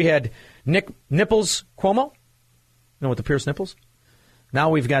 First, we had Nipples Cuomo. You know what, the Pierce nipples? Now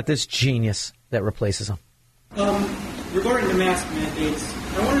we've got this genius that replaces him. Regarding the mask mandates,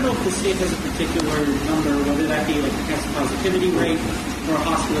 I want to know if the state has a particular number, whether that be like a test positivity rate or a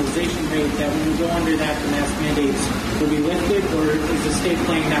hospitalization rate, that when we go under that, the mask mandates will be lifted, or is the state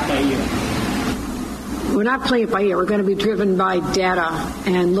playing that by ear? We're not playing it by ear. We're going to be driven by data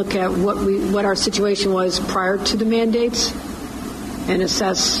and look at what our situation was prior to the mandates and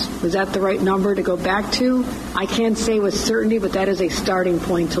assess, was that the right number to go back to? I can't say with certainty, but that is a starting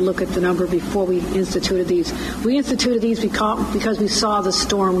point to look at the number before we instituted these. We instituted these because we saw the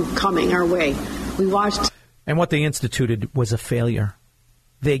storm coming our way. We watched. And what they instituted was a failure.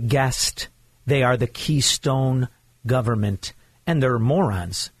 They guessed. They are the Keystone government, and they're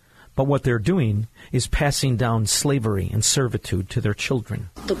morons. But what they're doing is passing down slavery and servitude to their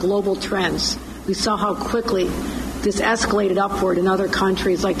children. The global trends. We saw how quickly this escalated upward in other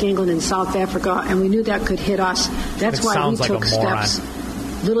countries like England and South Africa, and we knew that could hit us. That's why we took steps.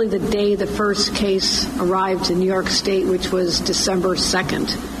 Literally the day the first case arrived in New York State, which was December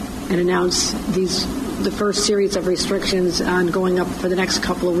 2nd, and announced the first series of restrictions on going up for the next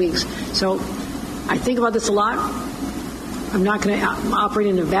couple of weeks. So I think about this a lot. I'm not going to operate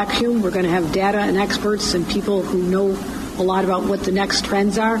in a vacuum. We're going to have data and experts and people who know a lot about what the next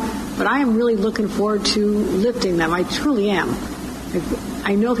trends are. But I am really looking forward to lifting them. I truly am.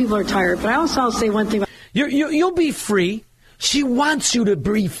 I know people are tired, but I'll say one thing. You'll be free. She wants you to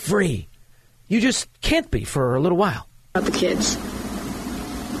be free. You just can't be for a little while. About the kids.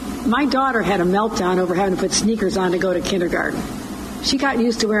 My daughter had a meltdown over having to put sneakers on to go to kindergarten. She got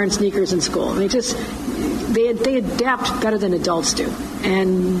used to wearing sneakers in school. They adapt better than adults do.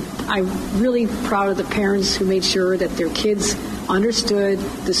 And I'm really proud of the parents who made sure that their kids understood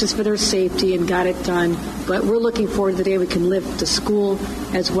this is for their safety and got it done. But we're looking forward to the day we can lift the school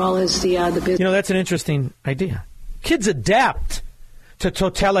as well as the business. You know, that's an interesting idea. Kids adapt to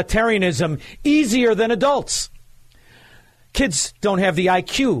totalitarianism easier than adults. Kids don't have the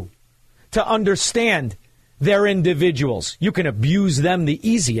IQ to understand they're individuals. You can abuse them the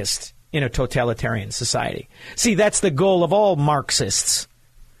easiest in a totalitarian society. See, that's the goal of all Marxists,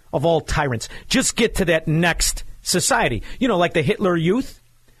 of all tyrants. Just get to that next society. You know, like the Hitler Youth.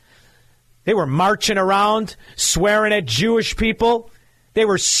 They were marching around, swearing at Jewish people. They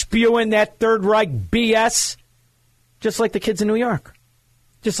were spewing that Third Reich BS, just like the kids in New York,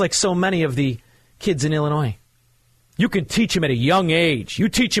 just like so many of the kids in Illinois. You can teach them at a young age. You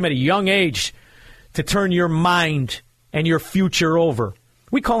teach them at a young age to turn your mind and your future over.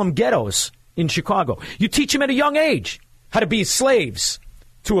 We call them ghettos in Chicago. You teach them at a young age. how to be slaves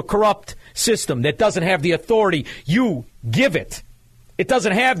to a corrupt system that doesn't have the authority you give it. It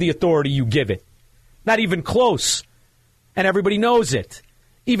doesn't have the authority you give it. Not even close. And everybody knows it.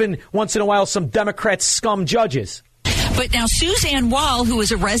 Even once in a while, some Democrat scum judges. But now Suzanne Wall, who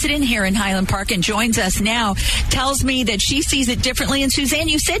is a resident here in Highland Park and joins us now, tells me that she sees it differently. And Suzanne,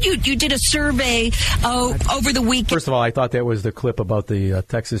 you said you did a survey over the weekend. First of all, I thought that was the clip about the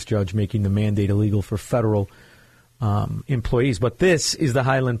Texas judge making the mandate illegal for federal employees. But this is the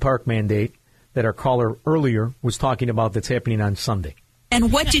Highland Park mandate that our caller earlier was talking about that's happening on Sunday.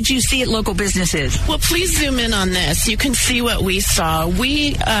 And what did you see at local businesses? Well, please zoom in on this. You can see what we saw.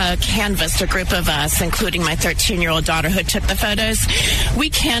 We canvassed, a group of us, including my 13-year-old daughter who took the photos. We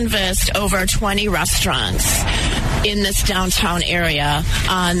canvassed over 20 restaurants in this downtown area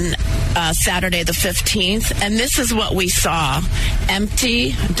on Saturday the 15th. And this is what we saw.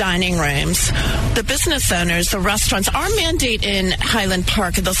 Empty dining rooms. The business owners, the restaurants, our mandate in Highland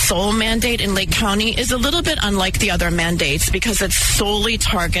Park, the sole mandate in Lake County, is a little bit unlike the other mandates because it's solely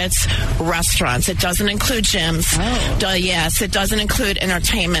targets restaurants. It doesn't include gyms. Yes, it doesn't include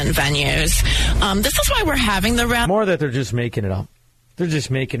entertainment venues. This is why we're having the rally. More that they're just making it up. They're just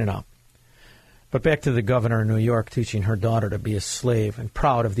making it up. But back to the governor of New York teaching her daughter to be a slave and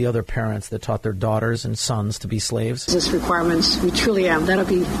proud of the other parents that taught their daughters and sons to be slaves. This requirements, we truly am. That'll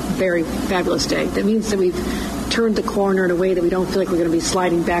be a very fabulous day. That means that we've turned the corner in a way that we don't feel like we're going to be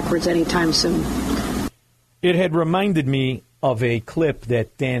sliding backwards anytime soon. It had reminded me of a clip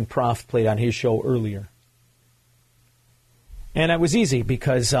that Dan Proft played on his show earlier. And it was easy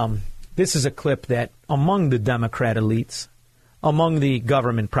because this is a clip that among the Democrat elites, among the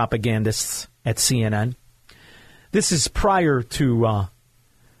government propagandists at CNN, this is prior to,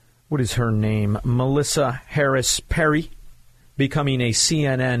 what is her name, Melissa Harris Perry, becoming a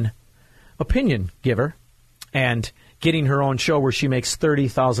CNN opinion giver and getting her own show where she makes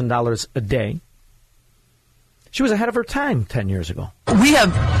 $30,000 a day. She was ahead of her time 10 years ago. We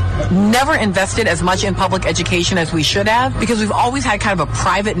have never invested as much in public education as we should have because we've always had kind of a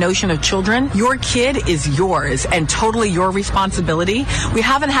private notion of children. Your kid is yours and totally your responsibility. We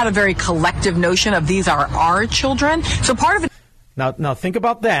haven't had a very collective notion of these are our children. So part of it... Now think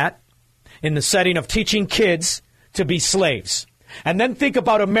about that in the setting of teaching kids to be slaves. And then think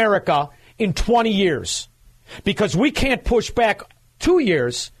about America in 20 years. Because we can't push back 2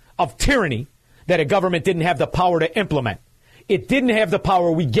 years of tyranny that a government didn't have the power to implement. It didn't have the power.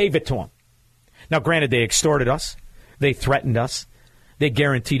 We gave it to them. Now, granted, they extorted us. They threatened us. They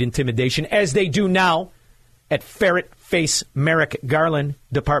guaranteed intimidation, as they do now at Ferret Face Merrick Garland,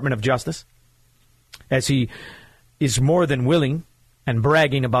 Department of Justice, as he is more than willing and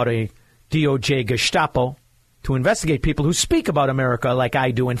bragging about a DOJ Gestapo to investigate people who speak about America like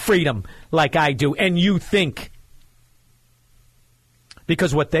I do and freedom like I do, and you think.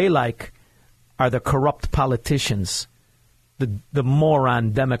 Because what they like are the corrupt politicians, the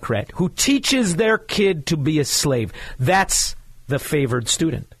moron Democrat who teaches their kid to be a slave. That's the favored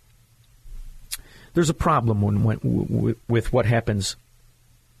student. There's a problem with what happens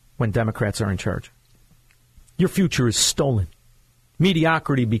when Democrats are in charge. Your future is stolen.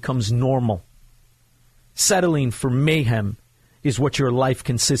 Mediocrity becomes normal. Settling for mayhem is what your life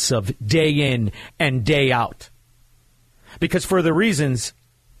consists of day in and day out. Because for the reasons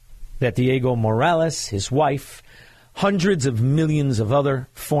that Diego Morales, his wife, hundreds of millions of other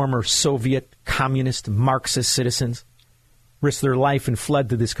former Soviet, communist, Marxist citizens risked their life and fled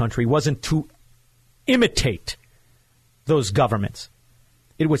to this country wasn't to imitate those governments.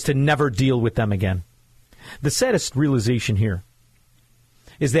 It was to never deal with them again. The saddest realization here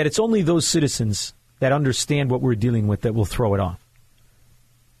is that it's only those citizens that understand what we're dealing with that will throw it off.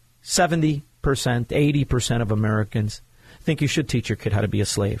 70%, 80% of Americans think you should teach your kid how to be a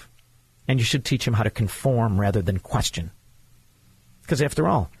slave. And you should teach him how to conform rather than question. Because after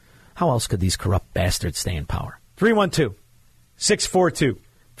all, how else could these corrupt bastards stay in power?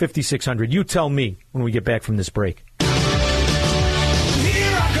 312-642-5600. You tell me when we get back from this break.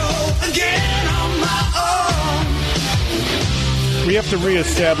 Here I go again on my own. We have to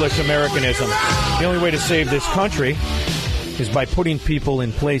reestablish Americanism. The only way to save this country is by putting people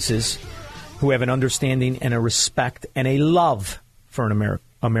in places who have an understanding and a respect and a love for an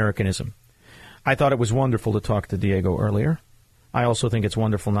Americanism. I thought it was wonderful to talk to Diego earlier. I also think it's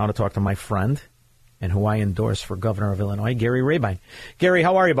wonderful now to talk to my friend and who I endorse for governor of Illinois, Gary Rabine. Gary,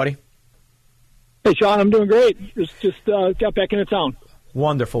 how are you, buddy? Hey, Sean, I'm doing great. Just got back into town.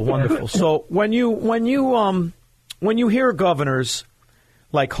 Wonderful, wonderful. So when you hear governors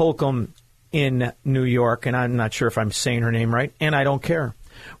like Holcomb in New York, and I'm not sure if I'm saying her name right, and I don't care,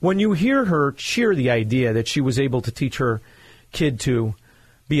 When you hear her cheer the idea that she was able to teach her kid to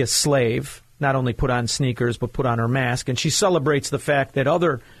be a slave, not only put on sneakers, but put on her mask, and she celebrates the fact that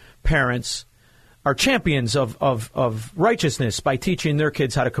other parents are champions of righteousness by teaching their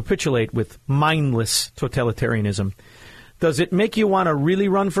kids how to capitulate with mindless totalitarianism, does it make you want to really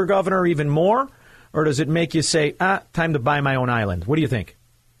run for governor even more? Or does it make you say, time to buy my own island? What do you think?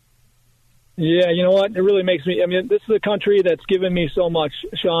 Yeah, you know what? It really makes me. I mean, this is a country that's given me so much,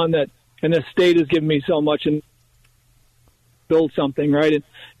 Sean, and this state has given me so much, and build something, right?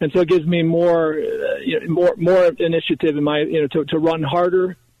 And so it gives me more initiative in my, to run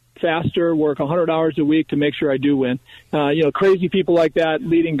harder, faster, work 100 hours a week to make sure I do win. Crazy people like that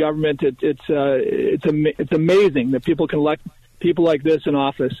leading government. It's amazing that people can elect people like this in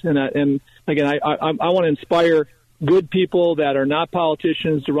office. And again, I want to inspire good people that are not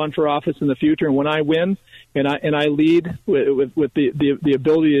politicians to run for office in the future. And when I win and I lead with the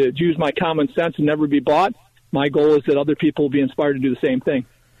ability to use my common sense and never be bought, my goal is that other people will be inspired to do the same thing.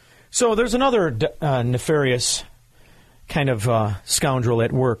 So there's another nefarious kind of scoundrel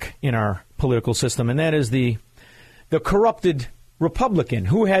at work in our political system, and that is the corrupted Republican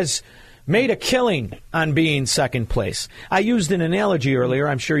who has made a killing on being second place. I used an analogy earlier.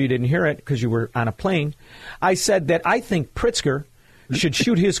 I'm sure you didn't hear it because you were on a plane. I said that I think Pritzker should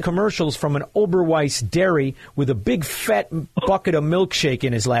shoot his commercials from an Oberweis dairy with a big fat bucket of milkshake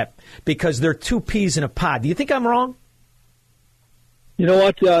in his lap because they're two peas in a pod. Do you think I'm wrong? You know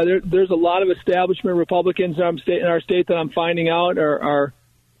what? There's a lot of establishment Republicans in our state that I'm finding out are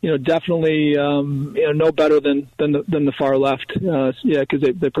definitely no better than the far left. Because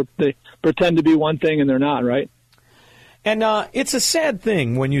they pretend to be one thing and they're not, right? And it's a sad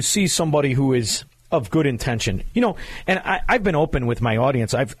thing when you see somebody who is of good intention. And I've been open with my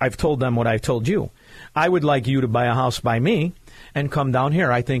audience. I've told them what I've told you. I would like you to buy a house by me and come down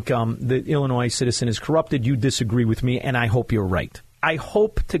here. I think the Illinois citizen is corrupted. You disagree with me, and I hope you're right. I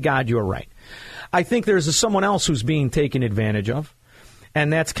hope to God you're right. I think there's someone else who's being taken advantage of,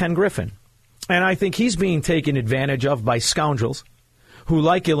 and that's Ken Griffin. And I think he's being taken advantage of by scoundrels who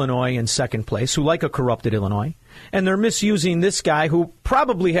like Illinois in second place, who like a corrupted Illinois, and they're misusing this guy who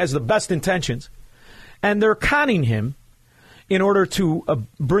probably has the best intentions, and they're conning him in order to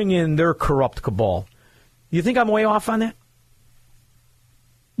bring in their corrupt cabal. You think I'm way off on that?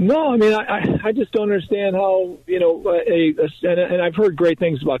 No, I mean, I just don't understand how, and I've heard great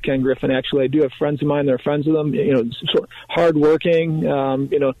things about Ken Griffin, actually. I do have friends of mine that are friends with him, hardworking,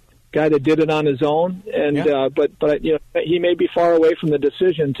 guy that did it on his own. And, yeah. But he may be far away from the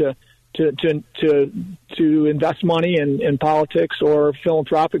decision to invest money in politics or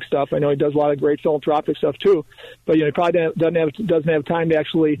philanthropic stuff. I know he does a lot of great philanthropic stuff too, but he probably doesn't have time to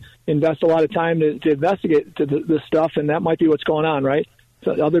actually invest a lot of time to investigate this stuff, and that might be what's going on, right?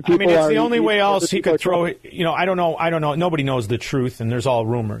 So other people it's the only way else he could throw it. I don't know. Nobody knows the truth, and there's all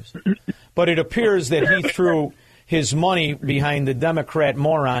rumors. But it appears that he threw his money behind the Democrat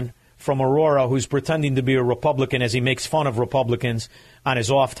moron from Aurora who's pretending to be a Republican as he makes fun of Republicans on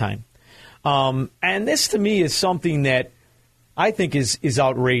his off time. And this, to me, is something that I think is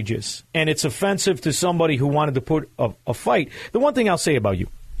outrageous. And it's offensive to somebody who wanted to put a fight. The one thing I'll say about you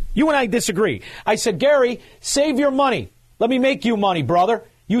and I disagree. I said, Gary, save your money. Let me make you money, brother.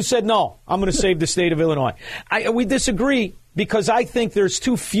 You said, no, I'm going to save the state of Illinois. We disagree because I think there's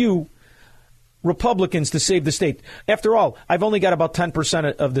too few Republicans to save the state. After all, I've only got about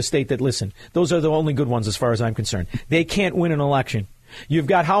 10% of the state that listen. Those are the only good ones as far as I'm concerned. They can't win an election. You've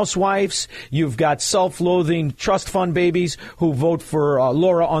got housewives, you've got self-loathing trust fund babies who vote for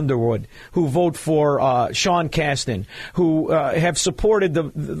Laura Underwood, who vote for Sean Casten, who have supported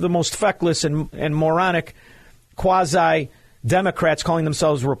the most feckless and moronic quasi-Democrats calling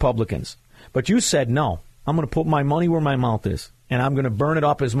themselves Republicans. But you said, no, I'm going to put my money where my mouth is, and I'm going to burn it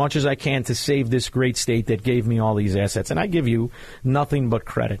up as much as I can to save this great state that gave me all these assets. And I give you nothing but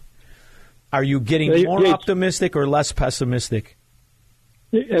credit. Are you getting more optimistic or less pessimistic?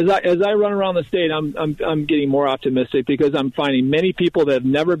 As I run around the state, I'm getting more optimistic because I'm finding many people that have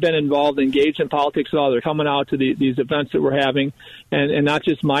never been engaged in politics at all. They're coming out to these events that we're having, and not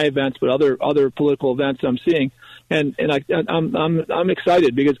just my events, but other political events I'm seeing. And I'm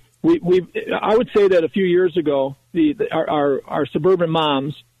excited because I would say that a few years ago our suburban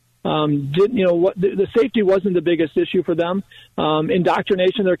moms the safety wasn't the biggest issue for them.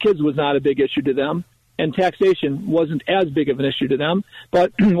 Indoctrination of their kids was not a big issue to them, and taxation wasn't as big of an issue to them.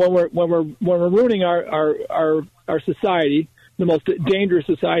 But when we're ruining our society, the most dangerous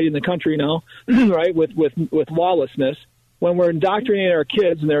society in the country now, right, with lawlessness, when we're indoctrinating our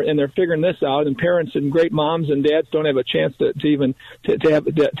kids and they're figuring this out, and parents and great moms and dads don't have a chance to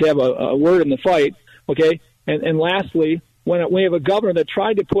have a word in the fight. Okay, and lastly, when we have a governor that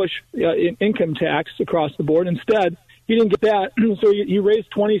tried to push income tax across the board, instead he didn't get that, so he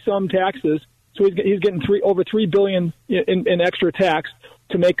raised 20-some taxes. So he's getting over $3 billion in extra tax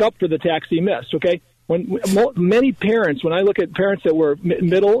to make up for the tax he missed. Okay, when many parents, when I look at parents that were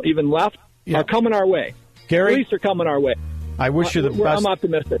middle, even left, are coming our way. Gary, police are coming our way. I wish you the best. I'm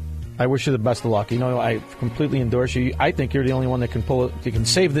optimistic. I wish you the best of luck. You know, I completely endorse you. I think you're the only one that can pull it. You can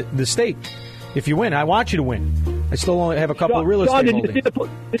save the state if you win. I want you to win. I still only have a couple of real estate holdings.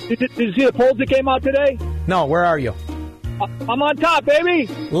 Did you see the polls that came out today? No. Where are you? I'm on top, baby.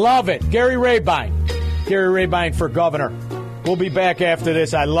 Love it. Gary Rabine. Gary Rabine for governor. We'll be back after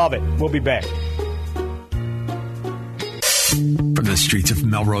this. I love it. We'll be back. From the streets of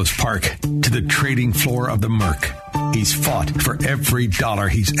Melrose Park to the trading floor of the Merc, he's fought for every dollar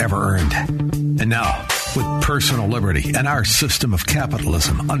he's ever earned. And now, with personal liberty and our system of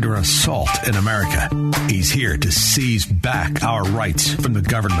capitalism under assault in America, he's here to seize back our rights from the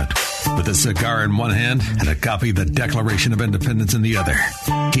government. With a cigar in one hand and a copy of the Declaration of Independence in the other,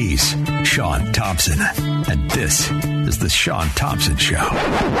 he's Sean Thompson. And this is the Sean Thompson Show.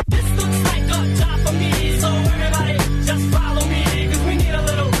 This looks like a job for me, so everybody just follow me, because we need a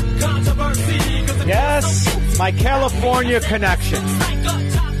little controversy. Yes, my California connection.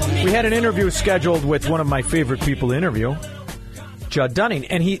 We had an interview scheduled with one of my favorite people to interview, Judd Dunning,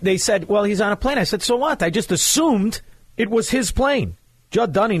 and they said, well, he's on a plane. I said, so what? I just assumed it was his plane.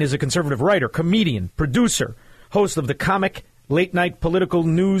 Judd Dunning is a conservative writer, comedian, producer, host of the comic late-night political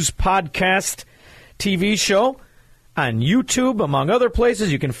news podcast TV show on YouTube, among other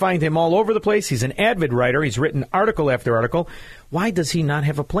places. You can find him all over the place. He's an avid writer. He's written article after article. Why does he not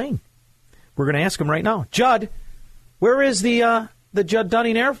have a plane? We're going to ask him right now. Judd, where is the Judd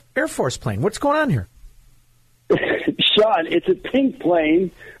Dunning Air Force plane? What's going on here? Sean, it's a pink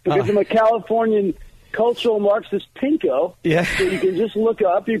plane because I'm a Californian cultural Marxist pinko. Yeah. So you can just look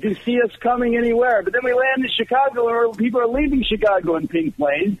up. You can see us coming anywhere. But then we land in Chicago, and people are leaving Chicago in pink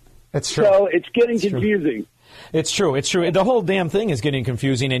planes. That's true. So it's getting confusing. It's true. It's true. The whole damn thing is getting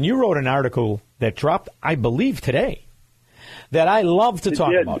confusing. And you wrote an article that dropped, I believe, today that I love to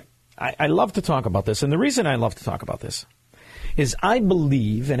talk about. I love to talk about this. And the reason I love to talk about this is I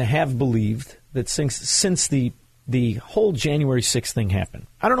believe and have believed that since the whole January 6th thing happened,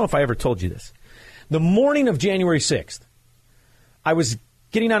 I don't know if I ever told you this. The morning of January 6th, I was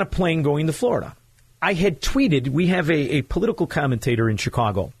getting on a plane going to Florida. I had tweeted, we have a political commentator in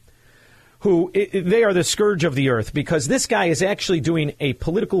Chicago who, they are the scourge of the earth, because this guy is actually doing a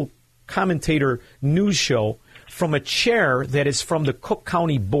political commentator news show from a chair that is from the Cook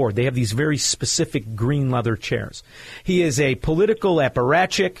County Board. They have these very specific green leather chairs. He is a political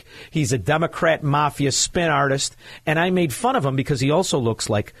apparatchik. He's a Democrat mafia spin artist. And I made fun of him because he also looks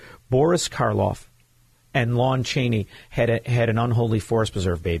like Boris Karloff and Lon Chaney had an unholy forest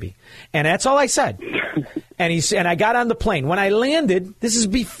preserve baby. And that's all I said. And I got on the plane. When I landed, this is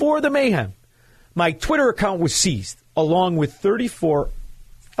before the mayhem, my Twitter account was seized, along with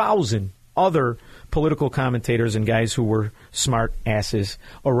 34,000 other political commentators and guys who were smart asses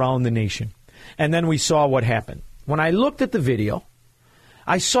around the nation. And then we saw what happened. When I looked at the video,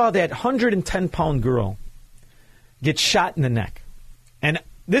 I saw that 110-pound girl get shot in the neck. And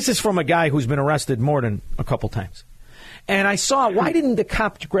this is from a guy who's been arrested more than a couple times. And I saw, why didn't the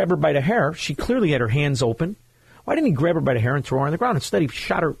cop grab her by the hair? She clearly had her hands open. Why didn't he grab her by the hair and throw her on the ground? Instead, he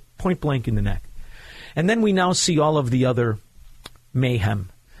shot her point blank in the neck. And then we now see all of the other mayhem.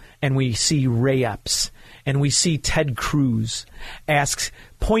 And we see Ray Epps. And we see Ted Cruz asks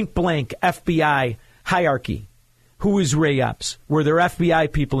point blank FBI hierarchy. Who is Ray Epps? Were there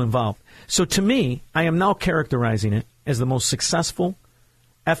FBI people involved? So to me, I am now characterizing it as the most successful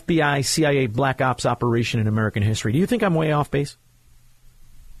FBI, CIA, Black Ops operation in American history. Do you think I'm way off base?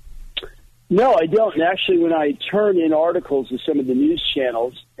 No, I don't. And actually, when I turn in articles to some of the news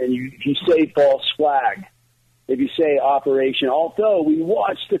channels, and if you say false flag, if you say operation, although we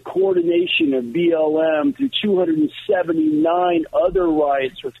watched the coordination of BLM through 279 other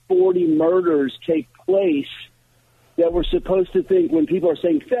riots with 40 murders take place, that we're supposed to think when people are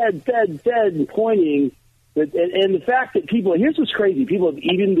saying Fed, Fed, Fed, and pointing, and the fact that people, here's what's crazy, people have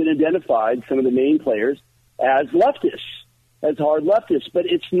even been identified, some of the main players, as leftists, as hard leftists, but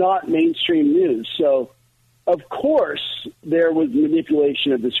it's not mainstream news. So, of course, there was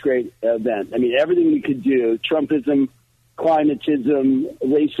manipulation of this great event. I mean, everything we could do, Trumpism, climatism,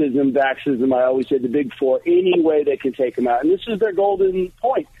 racism, vaxism, I always say the big four, any way they can take them out. And this is their golden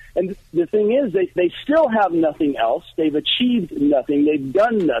point. And the thing is, they still have nothing else. They've achieved nothing. They've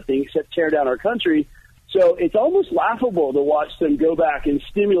done nothing except tear down our country. So it's almost laughable to watch them go back and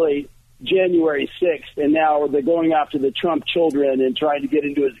stimulate January 6th, and now they're going after the Trump children and trying to get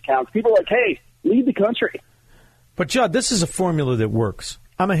into his accounts. People are like, hey, lead the country. But, Judd, this is a formula that works.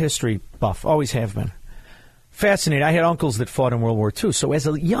 I'm a history buff, always have been. Fascinating. I had uncles that fought in World War II. So as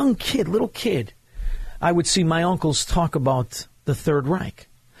a young kid, little kid, I would see my uncles talk about the Third Reich.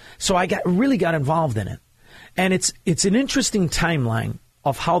 So I really got involved in it. And it's an interesting timeline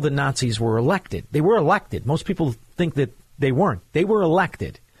of how the Nazis were elected. They were elected. Most people think that they weren't. They were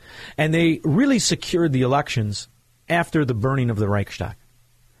elected. And they really secured the elections after the burning of the Reichstag.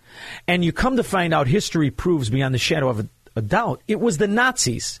 And you come to find out, history proves beyond the shadow of a doubt, it was the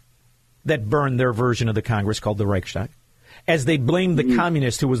Nazis that burned their version of the Congress called the Reichstag, as they blamed the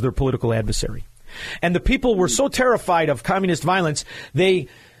communist who was their political adversary. And the people were so terrified of communist violence, they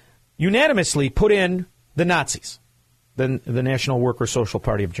unanimously put in the Nazis, the National Worker Social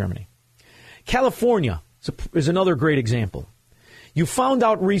Party of Germany. California is another great example. You found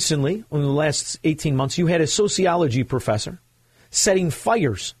out recently, in the last 18 months, you had a sociology professor setting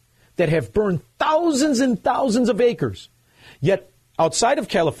fires that have burned thousands and thousands of acres. Yet outside of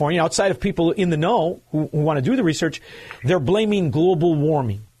California, outside of people in the know who want to do the research, they're blaming global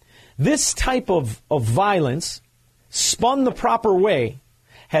warming. This type of violence, spun the proper way,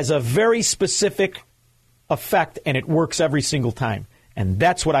 has a very specific effect, and it works every single time. And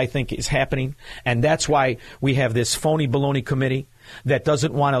that's what I think is happening, and that's why we have this phony baloney committee that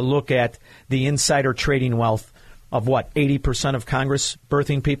doesn't want to look at the insider trading wealth of, 80% of Congress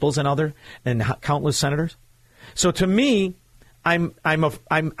birthing peoples and countless senators. So to me, I'm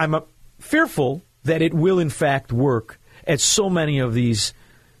fearful that it will in fact work, as so many of these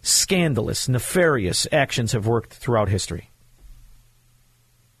scandalous, nefarious actions have worked throughout history.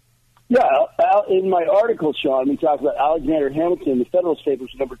 Yeah, in my article, Sean, we talked about Alexander Hamilton, the Federalist Papers,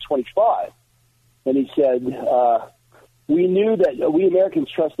 number 25. And he said, we knew that we Americans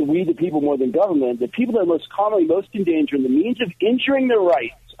trusted we, the people, more than government. The people that are most commonly most in danger and the means of injuring their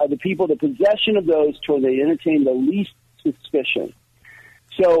rights are the people, the possession of those toward they entertain the least suspicion.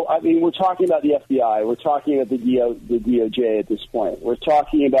 So, I mean, we're talking about the FBI. We're talking about the DOJ at this point. We're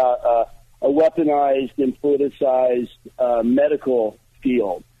talking about a weaponized and politicized medical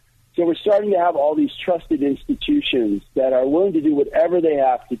field. So we're starting to have all these trusted institutions that are willing to do whatever they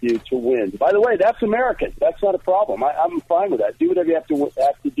have to do to win. By the way, that's American. That's not a problem. I'm fine with that. Do whatever you have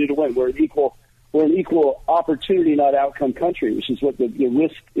to do to win. We're an equal opportunity, not outcome country, which is what the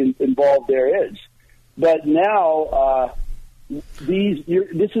risk involved there is. But now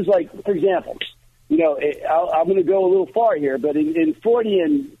this is like, for example, I'm going to go a little far here, but in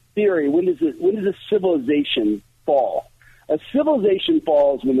Freudian theory, when does a civilization fall? A civilization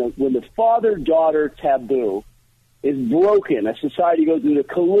falls when the father-daughter taboo is broken. A society goes into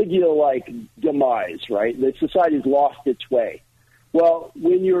Caligula-like demise, right? The society's lost its way. Well,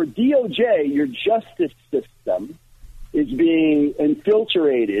 when your DOJ, your justice system, is being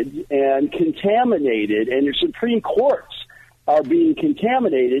infiltrated and contaminated, and your Supreme Courts are being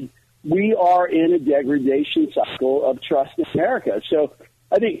contaminated, we are in a degradation cycle of trust in America. So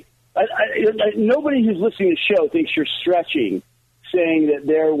I think nobody who's listening to the show thinks you're stretching, saying that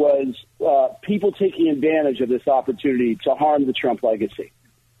there was people taking advantage of this opportunity to harm the Trump legacy.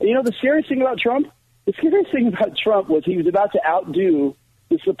 And the scariest thing about Trump? The scariest thing about Trump was he was about to outdo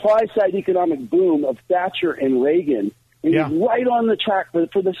the supply-side economic boom of Thatcher and Reagan. And he's right on the track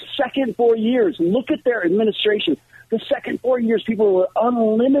for the second 4 years. Look at their administration. The second 4 years, people were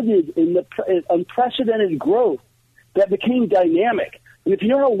unlimited in the unprecedented growth that became dynamic. And if you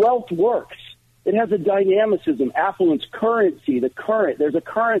know how wealth works, it has a dynamicism, affluence, currency, there's a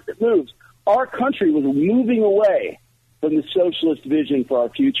current that moves. Our country was moving away from the socialist vision for our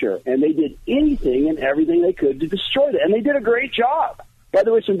future, and they did anything and everything they could to destroy it. And they did a great job. By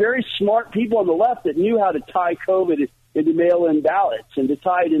the way, some very smart people on the left that knew how to tie COVID into mail-in ballots and to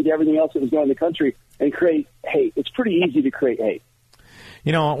tie it into everything else that was going on in the country and create hate. It's pretty easy to create hate.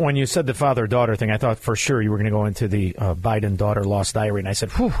 When you said the father-daughter thing, I thought for sure you were going to go into the Biden daughter-lost diary, and I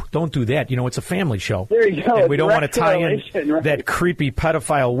said, whew, don't do that. It's a family show. There you go. And we don't want to tie in right? that creepy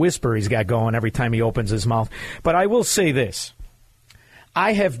pedophile whisper he's got going every time he opens his mouth. But I will say this.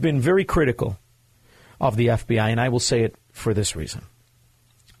 I have been very critical of the FBI, and I will say it for this reason.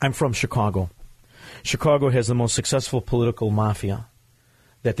 I'm from Chicago. Chicago has the most successful political mafia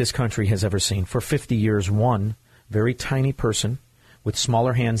that this country has ever seen. For 50 years, one very tiny person with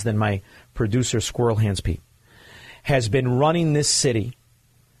smaller hands than my producer, Squirrel Hands Pete, has been running this city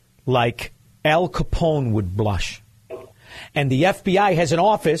like Al Capone would blush. And the FBI has an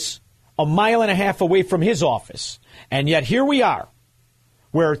office a mile and a half away from his office. And yet here we are,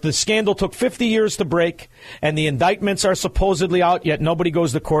 where the scandal took 50 years to break, and the indictments are supposedly out, yet nobody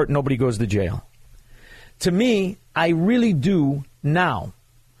goes to court, nobody goes to jail. To me, I really do now,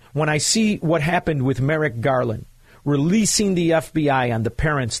 when I see what happened with Merrick Garland, releasing the FBI on the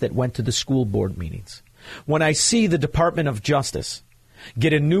parents that went to the school board meetings, when I see the Department of Justice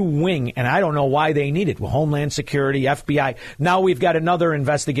get a new wing, and I don't know why they need it. Well, Homeland Security, FBI. Now we've got another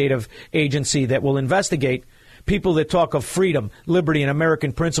investigative agency that will investigate people that talk of freedom, liberty, and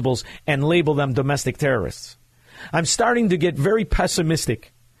American principles and label them domestic terrorists. I'm starting to get very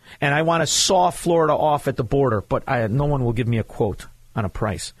pessimistic, and I want to saw Florida off at the border, but no one will give me a quote on a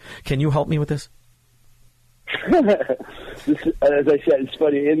price. Can you help me with this? This, as I said, it's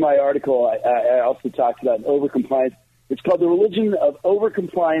funny. In my article, I also talked about overcompliance. It's called The Religion of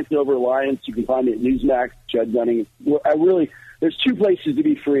Overcompliance and Overreliance. You can find it at Newsmax, Judd Dunning. There's two places to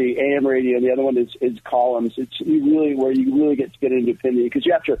be free, AM radio, and the other one is columns. It's where you really get to get into opinion because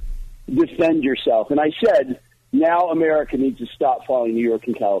you have to defend yourself. And I said, now America needs to stop following New York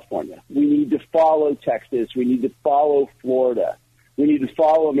and California. We need to follow Texas. We need to follow Florida. We need to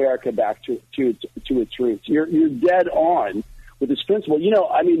follow America back to its roots. You're dead on with this principle.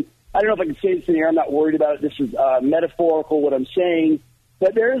 I don't know if I can say this in here. I'm not worried about it. This is metaphorical, what I'm saying.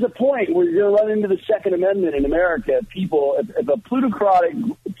 But there is a point where you're going to run into the Second Amendment in America. People, if a plutocratic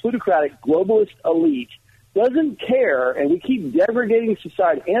globalist elite doesn't care, and we keep degrading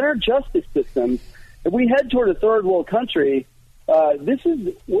society and our justice system, if we head toward a third world country,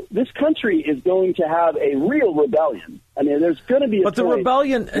 this country is going to have a real rebellion. I mean, there's going to be But the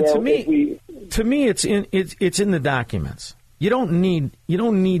rebellion, to me, it's in the documents. You don't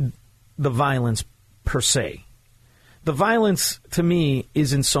need the violence per se. The violence, to me,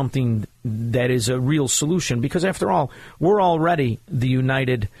 isn't something that is a real solution because, after all, we're already the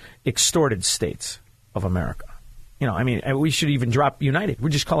United Extorted States of America. We should even drop United. We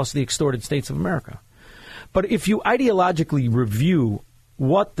just call us the Extorted States of America. But if you ideologically review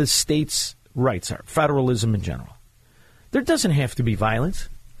what the states' rights are, federalism in general, there doesn't have to be violence.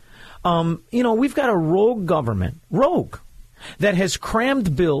 We've got a rogue government, that has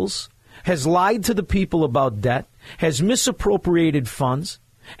crammed bills, has lied to the people about debt, has misappropriated funds,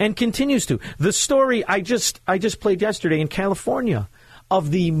 and continues to. The story I just played yesterday in California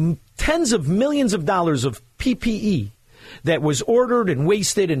of the tens of millions of dollars of PPE that was ordered and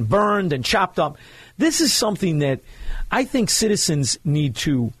wasted and burned and chopped up. This is something that I think citizens need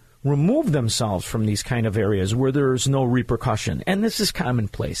to remove themselves from these kind of areas where there's no repercussion. And this is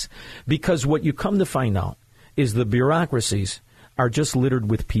commonplace because what you come to find out is the bureaucracies are just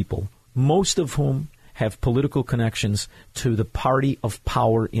littered with people, most of whom have political connections to the party of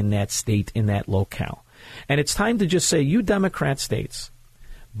power in that state, in that locale. And it's time to just say, you Democrat states,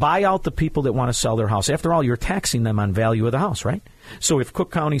 buy out the people that want to sell their house. After all, you're taxing them on value of the house, right? So if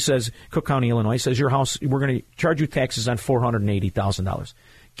Cook County, Illinois says your house, we're going to charge you taxes on $480,000.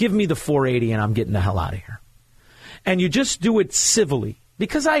 Give me the $480 and I'm getting the hell out of here. And you just do it civilly.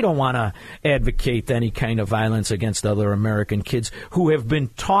 Because I don't want to advocate any kind of violence against other American kids who have been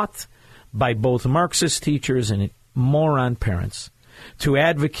taught by both Marxist teachers and moron parents to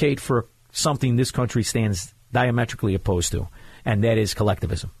advocate for something this country stands diametrically opposed to, and that is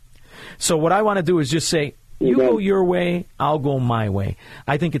collectivism. So what I want to do is just say, you go your way, I'll go my way.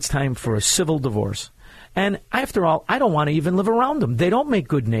 I think it's time for a civil divorce. And after all, I don't want to even live around them. They don't make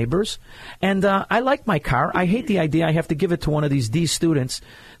good neighbors. And I like my car. I hate the idea I have to give it to one of these D students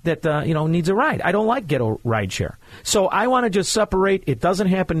that, needs a ride. I don't like ghetto rideshare. So I want to just separate. It doesn't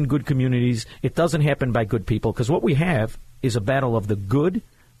happen in good communities. It doesn't happen by good people. Because what we have is a battle of the good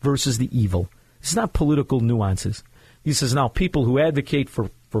versus the evil. It's not political nuances. This is now people who advocate for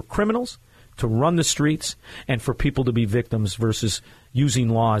criminals to run the streets and for people to be victims versus using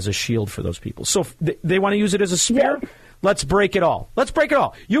law as a shield for those people. So if they want to use it as a spear. Yeah. Let's break it all.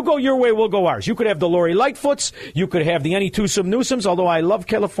 You go your way, we'll go ours. You could have the Lori Lightfoots. You could have the Any Twosome Newsomes, although I love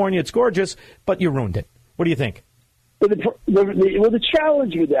California. It's gorgeous, but you ruined it. What do you think? Well, the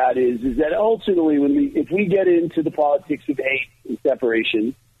challenge with that is that ultimately, if we get into the politics of hate and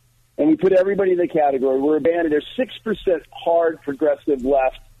separation, and we put everybody in the category, we're abandoned. There's 6% hard progressive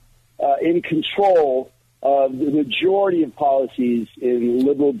left in control of the majority of policies in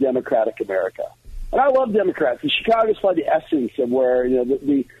liberal democratic America. And I love Democrats. And Chicago's probably the essence of where,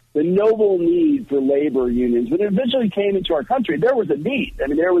 the noble need for labor unions. When it eventually came into our country, there was a need. I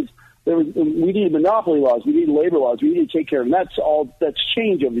mean, we needed monopoly laws. We needed labor laws. We needed to take care of them. That's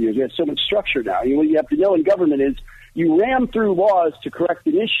changed over the years. We have so much structure now. What you have to know in government is you ram through laws to correct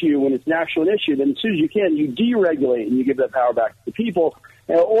an issue when it's an actual issue. Then as soon as you can, you deregulate and you give that power back to the people,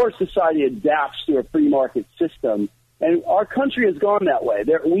 or society adapts to a free market system. And our country has gone that way.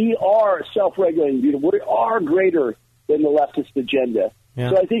 We are self-regulating. We are greater than the leftist agenda.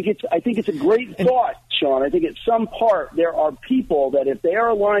 Yeah. So I think it's a great thought, Sean. I think at some part there are people that if they are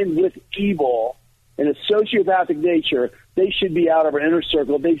aligned with evil and a sociopathic nature, they should be out of our inner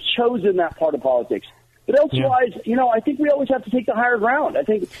circle. They've chosen that part of politics. But elsewise, I think we always have to take the higher ground. I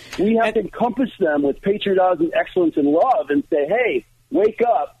think we have to encompass them with patriotism, excellence, and love and say, hey, wake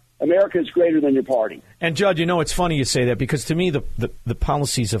up. America is greater than your party. And, Judd, it's funny you say that because to me the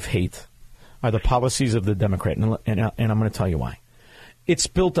policies of hate are the policies of the Democrat, and I'm going to tell you why. It's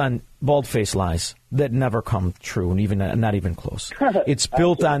built on bald-faced lies that never come true, and even not even close. It's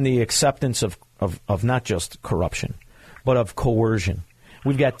built on the acceptance of not just corruption, but of coercion.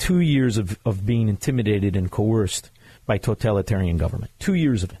 We've got 2 years of being intimidated and coerced by totalitarian government. 2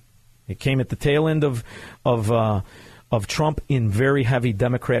 years of it. It came at the tail end of Trump in very heavy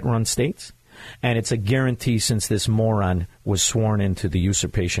Democrat-run states, and it's a guarantee since this moron was sworn into the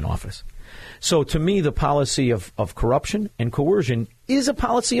usurpation office. So to me, the policy of corruption and coercion is a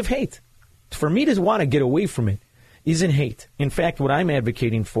policy of hate. For me to want to get away from it isn't hate. In fact, what I'm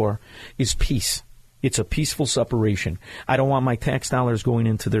advocating for is peace. It's a peaceful separation. I don't want my tax dollars going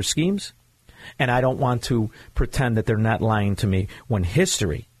into their schemes, and I don't want to pretend that they're not lying to me when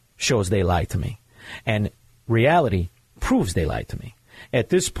history shows they lied to me. And reality proves they lied to me. At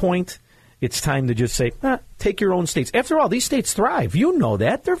this point, it's time to just say, take your own states. After all, these states thrive. You know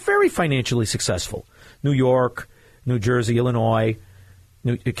that. They're very financially successful. New York, New Jersey, Illinois,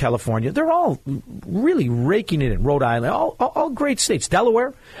 California. They're all really raking it in. Rhode Island, all great states.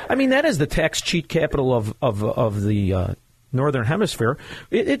 Delaware. I mean, that is the tax cheat capital of the Northern Hemisphere.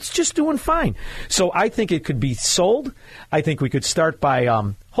 It's just doing fine. So I think it could be sold. I think we could start by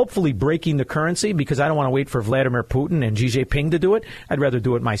hopefully breaking the currency because I don't want to wait for Vladimir Putin and Xi Jinping to do it. I'd rather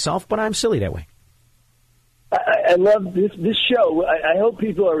do it myself, but I'm silly that way. I love this show. I hope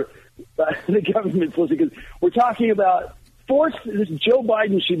people are the government's listening because we're talking about Joe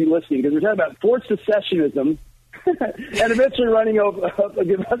Biden should be listening because we're talking about forced secessionism and eventually running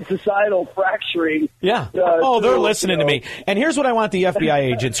against societal fracturing. Yeah. They're listening to me. And here's what I want the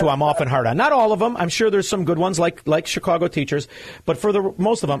FBI agents, who I'm often hard on. Not all of them. I'm sure there's some good ones like Chicago teachers. But for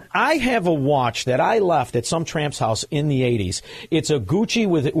most of them, I have a watch that I left at some tramp's house in the 80s. It's a Gucci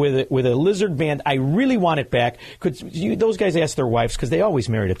with a lizard band. I really want it back. Those guys ask their wives because they always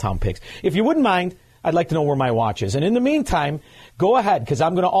marry to Tom Pigs. If you wouldn't mind, I'd like to know where my watch is. And in the meantime, go ahead, because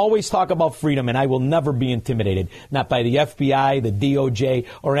I'm going to always talk about freedom, and I will never be intimidated, not by the FBI, the DOJ,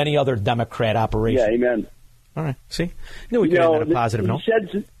 or any other Democrat operation. Yeah, amen. All right, see? Knew we could end on a positive note.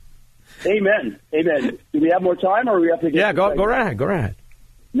 Amen. Do we have more time, or we have to get... Yeah, go right ahead.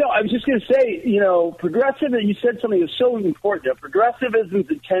 No, I was just going to say, progressive, you said something that's so important.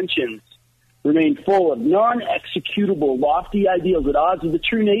 Progressivism's intentions remain full of non-executable, lofty ideals at odds with the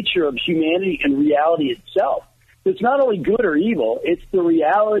true nature of humanity and reality itself. It's not only good or evil, it's the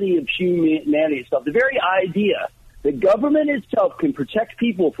reality of humanity itself. The very idea that government itself can protect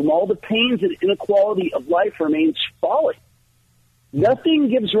people from all the pains and inequality of life remains folly. Nothing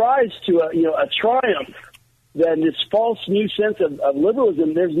gives rise to a triumph than this false new sense of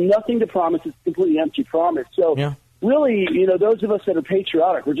liberalism. There's nothing to promise. It's a completely empty promise. So really, those of us that are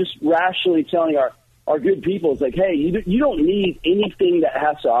patriotic, we're just rationally telling our good people, it's like, hey, you don't need anything that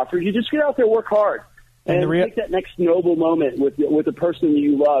has to offer. You just get out there, work hard, and take that next noble moment with the person that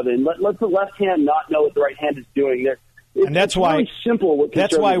you love, and let the left hand not know what the right hand is doing. And that's why really simple.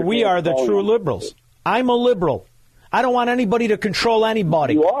 That's why we are the true liberals. I'm a liberal. I don't want anybody to control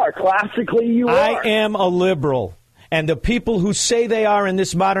anybody. You are. Classically, you are. I am a liberal. And the people who say they are in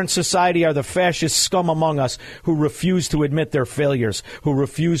this modern society are the fascist scum among us who refuse to admit their failures, who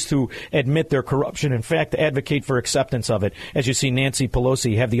refuse to admit their corruption, in fact, advocate for acceptance of it. As you see Nancy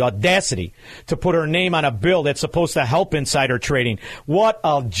Pelosi have the audacity to put her name on a bill that's supposed to help insider trading. What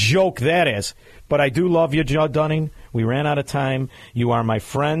a joke that is. But I do love you, Judd Dunning. We ran out of time. You are my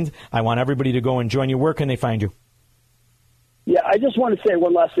friend. I want everybody to go and join you. Where can they find you? Yeah, I just want to say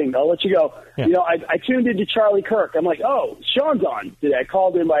one last thing. I'll let you go. Yeah. I tuned into Charlie Kirk. I'm like, oh, Sean's on today. I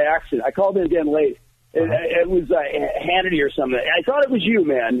called in by accident. I called in again late. It was Hannity or something. I thought it was you,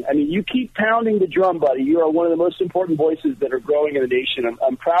 man. I mean, you keep pounding the drum, buddy. You are one of the most important voices that are growing in the nation.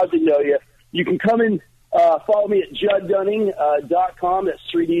 I'm proud to know you. You can come and follow me at JuddDunning.com. That's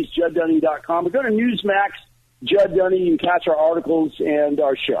 3Ds, JuddDunning.com. But go to Newsmax, Judd Dunning. You can catch our articles and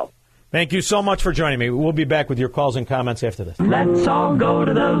our show. Thank you so much for joining me. We'll be back with your calls and comments after this. Let's all go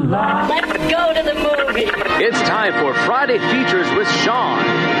to the lot. Let's go to the movie. It's time for Friday Features with Sean.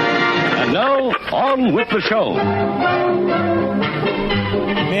 And now, on with the show.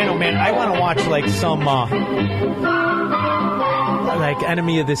 Man, oh man, I want to watch like some like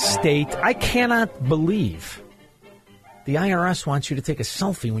Enemy of the State. I cannot believe the IRS wants you to take a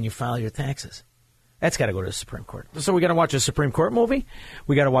selfie when you file your taxes. That's got to go to the Supreme Court. So we got to watch a Supreme Court movie,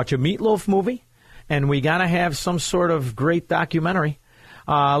 we got to watch a Meatloaf movie, and we got to have some sort of great documentary.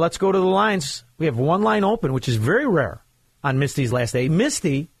 Let's go to the lines. We have one line open, which is very rare on Misty's last day.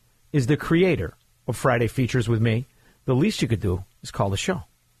 Misty is the creator of Friday Features with me. The least you could do is call the show.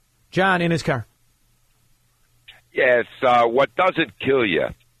 John in his car. Yes, What Doesn't Kill You.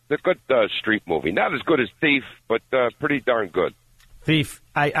 It's a good street movie. Not as good as Thief, but pretty darn good. Thief,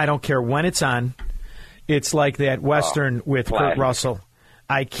 I don't care when it's on. It's like that Western with Kurt Russell.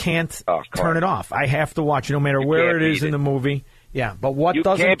 I can't turn it off. I have to watch it no matter where it is in the movie. Yeah, but what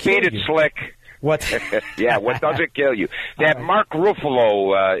doesn't kill you? You can't beat it, Slick. What? Yeah, what doesn't kill you? That Mark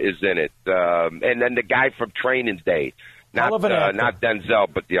Ruffalo is in it, and then the guy from Training Day. Not Denzel,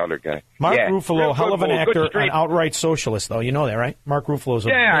 but the other guy. Mark Ruffalo, hell of an actor, an outright socialist, though. You know that, right? Mark Ruffalo's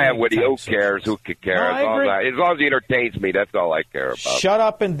a Woody. Who cares? Who could care? As long as he entertains me, that's all I care about. Shut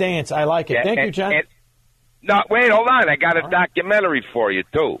up and dance. I like it. Thank you, John. No, wait, hold on. I got a documentary for you,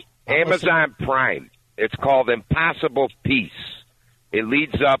 too. Amazon Prime. It's called Impossible Peace. It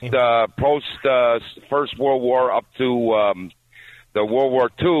leads up to post-First World War up to the World War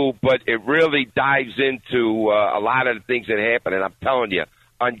II, but it really dives into a lot of the things that happen. And I'm telling you,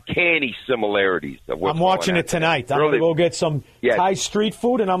 uncanny similarities. I'm watching it tonight. I'm going to go get some Thai street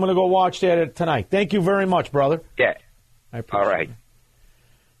food, and I'm going to go watch that tonight. Thank you very much, brother. Yeah. I appreciate All right. it.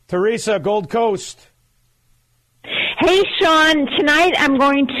 Teresa, Gold Coast. Hey, Sean. Tonight I'm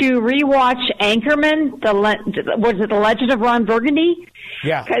going to rewatch Anchorman. The Legend of Ron Burgundy?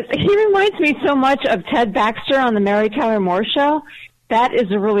 Yeah. Because he reminds me so much of Ted Baxter on the Mary Tyler Moore Show. That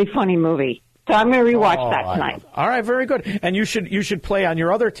is a really funny movie. So I'm going to rewatch that tonight. All right, very good. And you should play on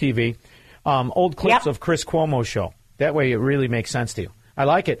your other TV old clips of Chris Cuomo's show. That way it really makes sense to you. I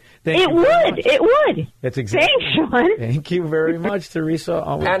like it. It would. That's exactly. Thanks, Sean. Thank you very much, Teresa.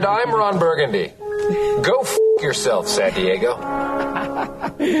 And I'm Ron Burgundy. Go yourself, San Diego.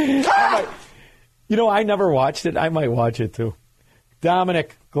 You know, I never watched it. I might watch it, too.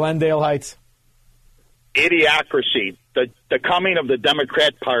 Dominic, Glendale Heights. Idiocracy. The coming of the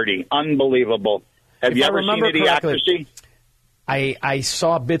Democrat Party. Unbelievable. Have you ever seen Idiocracy? I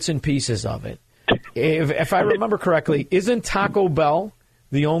saw bits and pieces of it. If I remember correctly, isn't Taco Bell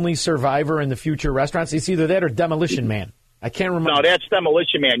the only survivor in the future restaurants? It's either that or Demolition Man. I can't remember. No, that's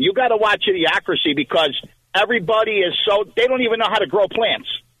Demolition Man. You got to watch Idiocracy because everybody is they don't even know how to grow plants.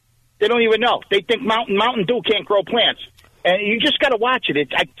 They don't even know. They think Mountain Dew can't grow plants. And you just got to watch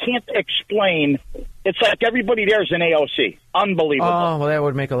it. I can't explain. It's like everybody there is an AOC. Unbelievable. Oh, well, that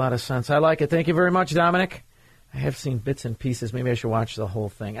would make a lot of sense. I like it. Thank you very much, Dominic. I have seen bits and pieces. Maybe I should watch the whole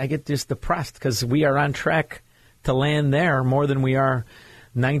thing. I get just depressed because we are on track to land there more than we are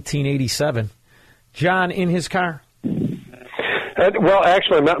 1987. John in his car. Well,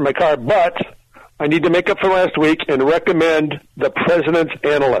 actually, I'm not in my car, but I need to make up for last week and recommend The President's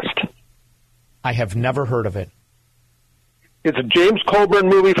Analyst. I have never heard of it. It's a James Coburn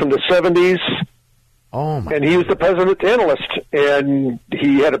movie from the 70s. Oh, my And he was the President's Analyst, and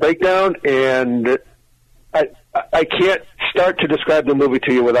he had a breakdown, and I can't start to describe the movie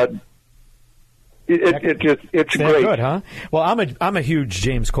to you without... It's great. Good, huh? Well, I'm a huge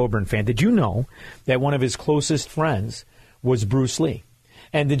James Coburn fan. Did you know that one of his closest friends was Bruce Lee?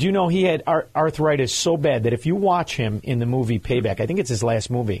 And did you know he had arthritis so bad that if you watch him in the movie Payback, I think it's his last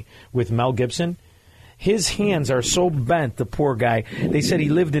movie with Mel Gibson, his hands are so bent, the poor guy. They said he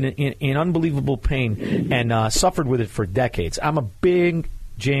lived in unbelievable pain and suffered with it for decades. I'm a big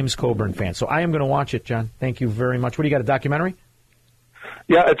James Coburn fan, so I am going to watch it, John. Thank you very much. What do you got, a documentary?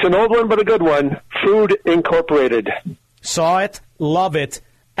 Yeah, it's an old one, but a good one. Food Incorporated. Saw it, love it.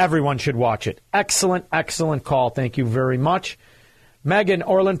 Everyone should watch it. Excellent, excellent call. Thank you very much. Megan,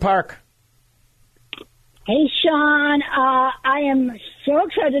 Orland Park. Hey, Sean. I am so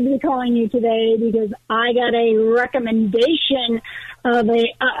excited to be calling you today because I got a recommendation of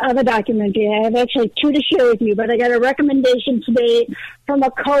a documentary. I have actually two to share with you, but I got a recommendation today from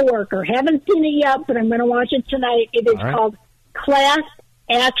a coworker. Haven't seen it yet, but I'm going to watch it tonight. It is called Class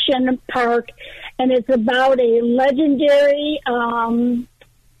Action Park, and it's about a legendary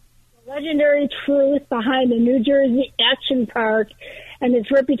truth behind the New Jersey Action Park and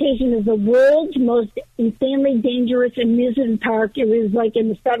its reputation as the world's most insanely dangerous amusement park. It was like in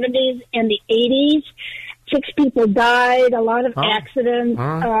the 70s and the 80s. 6 people died, a lot of accidents.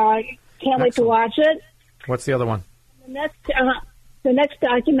 Can't wait to watch it. What's the other one? The next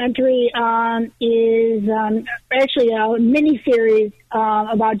documentary is actually a miniseries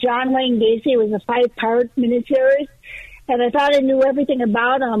about John Wayne Gacy. It was a 5-part miniseries. And I thought I knew everything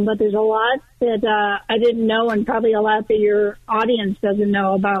about him, but there's a lot that I didn't know, and probably a lot that your audience doesn't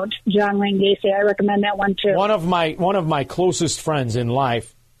know about John Wayne Gacy. I recommend that one too. One of my closest friends in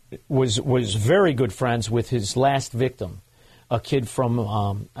life was very good friends with his last victim, a kid from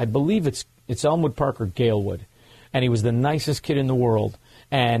I believe it's Elmwood Park or Galewood, and he was the nicest kid in the world.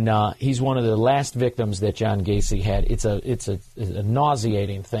 And he's one of the last victims that John Gacy had. It's a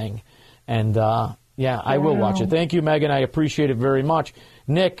nauseating thing, and. Yeah, I will watch it. Thank you, Megan. I appreciate it very much.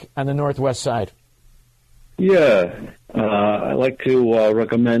 Nick on the Northwest Side. Yeah, I'd like to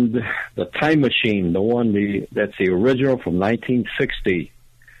recommend The Time Machine, that's the original from 1960.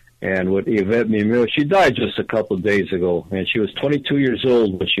 And with Yvette Mimieux, she died just a couple of days ago, and she was 22 years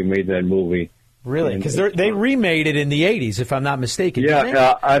old when she made that movie. Really? Because they remade it in the 80s, if I'm not mistaken.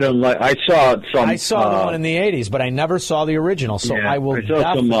 Yeah, I don't like. I saw some. I saw the one in the 80s, but I never saw the original. So I will. I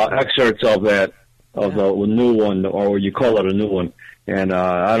saw some excerpts of that. Of the new one, or you call it a new one. And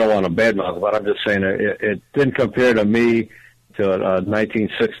I don't want to badmouth, but I'm just saying it didn't compare to me to a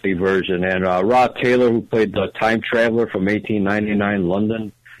 1960 version. And Rod Taylor, who played the time traveler from 1899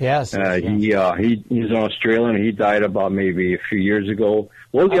 London. Yes. He's an Australian. He died about maybe a few years ago.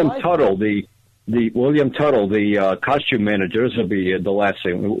 William Tuttle, the costume manager. This will be the last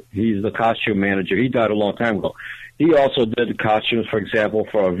thing. He's the costume manager. He died a long time ago. He also did the costumes, for example,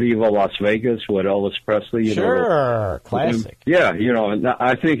 for Viva Las Vegas with Elvis Presley. Classic. Yeah, and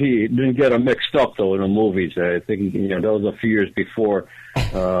I think he didn't get them mixed up, though, in the movies. I think, that was a few years before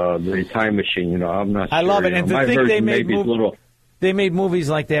the Time Machine. I'm not sure. I love it. And my to think they made movies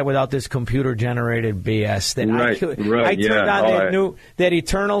like that without this computer-generated BS. I turned on that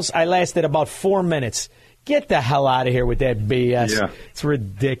Eternals. I lasted about 4 minutes. Get the hell out of here with that BS. Yeah. It's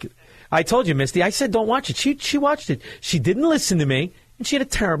ridiculous. I told you, Misty. I said don't watch it. She watched it. She didn't listen to me, and she had a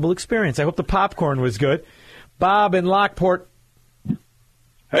terrible experience. I hope the popcorn was good. Bob in Lockport.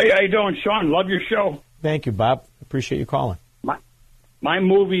 Hey, how you doing, Sean? Love your show. Thank you, Bob. Appreciate you calling. My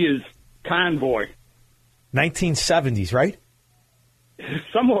movie is Convoy. 1970s, right?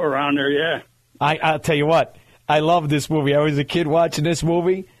 Somewhere around there, yeah. I'll tell you what. I love this movie. I was a kid watching this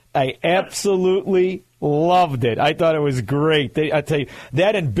movie. I absolutely loved it. I thought it was great. I tell you,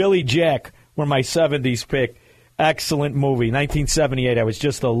 that and Billy Jack were my 70s pick. Excellent movie. 1978. I was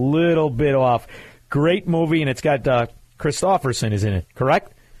just a little bit off. Great movie, and it's got Christopherson is in it,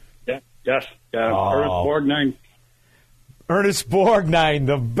 correct? Yeah, yes. Ernest Borgnine. Ernest Borgnine,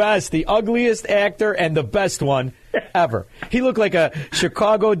 the best, the ugliest actor and the best one ever. He looked like a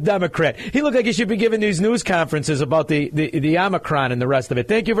Chicago Democrat. He looked like he should be giving these news conferences about the Omicron and the rest of it.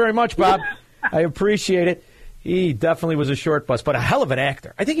 Thank you very much, Bob. I appreciate it. He definitely was a short bus, but a hell of an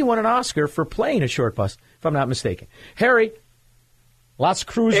actor. I think he won an Oscar for playing a short bus, if I'm not mistaken. Harry, Las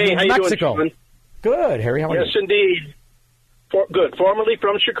Cruz, New Mexico. Doing, good, Harry. How are you? Yes, indeed. Good. Formerly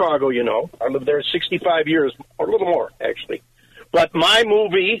from Chicago, I lived there 65 years, or a little more, actually. But my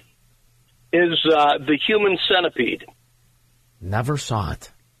movie is The Human Centipede. Never saw it.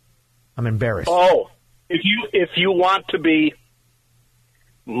 I'm embarrassed. Oh, if you want to be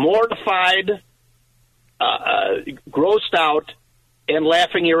mortified, grossed out, and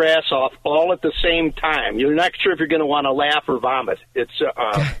laughing your ass off all at the same time, you're not sure if you're going to want to laugh or vomit. It's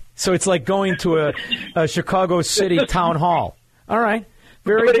so it's like going to a Chicago City town hall. All right.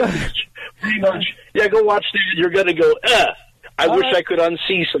 Very good. Pretty much. Yeah, go watch that. You're going to go, I wish I could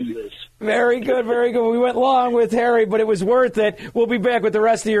unsee some of this. Very good, very good. We went long with Harry, but it was worth it. We'll be back with the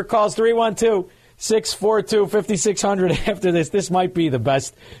rest of your calls. 312-642-5600 after this. This might be the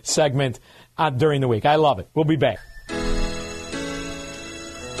best segment during the week. I love it. We'll be back.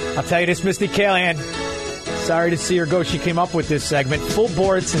 I'll tell you this, Misty Callahan. Sorry to see her go. She came up with this segment. Full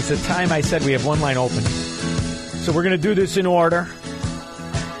board since the time I said we have one line open. So we're going to do this in order.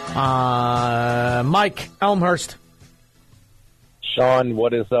 Mike Elmhurst. Sean,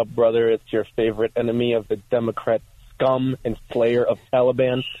 what is up, brother? It's your favorite enemy of the Democrat scum and slayer of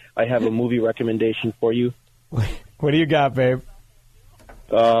Taliban. I have a movie recommendation for you. What do you got, babe?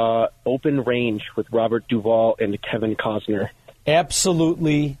 Open Range with Robert Duvall and Kevin Costner.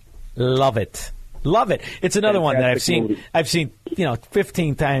 Absolutely love it. Love it. It's another one that I've seen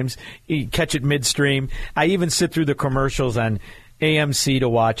 15 times. You catch it midstream. I even sit through the commercials on AMC to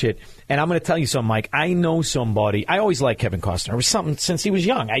watch it. And I'm going to tell you something, Mike. I know somebody. I always liked Kevin Costner. It was something since he was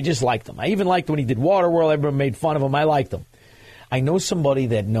young. I just liked him. I even liked when he did Waterworld. Everyone made fun of him. I liked him. I know somebody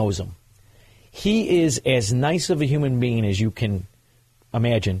that knows him. He is as nice of a human being as you can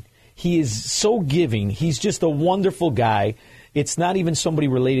imagine. He is so giving. He's just a wonderful guy. It's not even somebody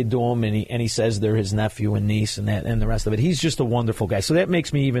related to him, and he says they're his nephew and niece and that and the rest of it. He's just a wonderful guy. So that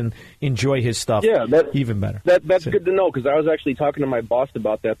makes me even enjoy his stuff even better. That's good to know, because I was actually talking to my boss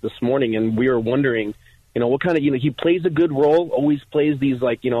about that this morning, and we were wondering, what kind of, he plays a good role, always plays these,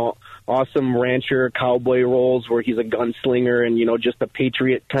 awesome rancher cowboy roles where he's a gunslinger and, just a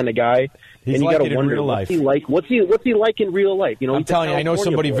patriot kind of guy. He's and you like got to wonder, real life. what's he like in real life? I'm telling you, I know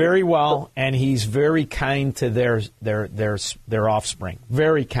somebody very well, and he's very kind to their offspring.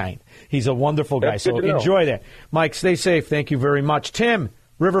 Very kind. He's a wonderful guy. So enjoy that. Mike, stay safe. Thank you very much. Tim,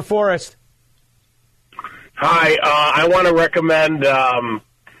 River Forest. Hi. I want to recommend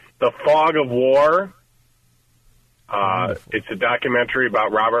The Fog of War. It's a documentary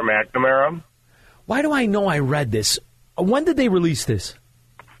about Robert McNamara. Why do I know I read this? When did they release this?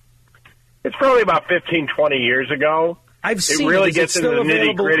 It's probably about 15, 20 years ago. I've seen it. Really Is gets it into the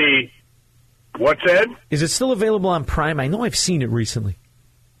nitty-gritty. What's that? Is it still available on Prime? I know I've seen it recently.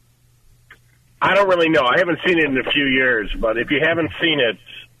 I don't really know. I haven't seen it in a few years, but if you haven't seen it,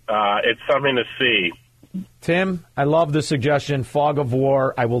 it's something to see. Tim, I love the suggestion, Fog of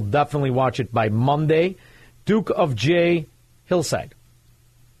War. I will definitely watch it by Monday. Duke of J, Hillside.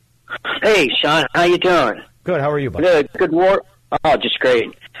 Hey, Sean, how you doing? Good. How are you, buddy? Good war. Oh, just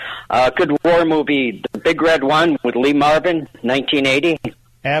great. Good war movie, The Big Red One with Lee Marvin, 1980.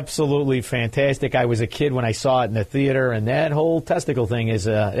 Absolutely fantastic. I was a kid when I saw it in the theater, and that whole testicle thing is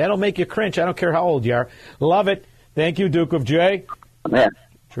that'll make you cringe. I don't care how old you are. Love it. Thank you, Duke of J. Man.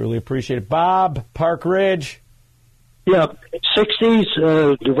 Truly appreciate it. Bob, Park Ridge. Yeah,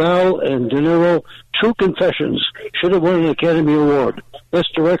 60s, Duvall and De Niro, True Confessions. Should have won an Academy Award.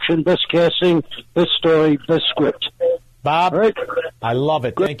 Best direction, best casting, best story, best script. Bob, right. I love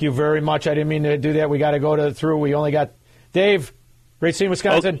it. Thank you very much. I didn't mean to do that. We got to go through. We only got Dave, Racine,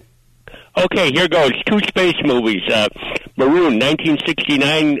 Wisconsin. Okay, here goes. 2 space movies. Maroon,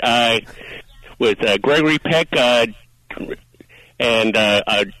 1969, with Gregory Peck and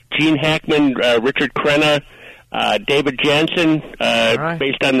Gene Hackman, Richard Crenna, David Jansen, right,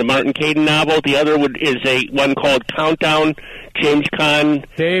 based on the Martin Caidin novel. The other is one called Countdown, James Caan,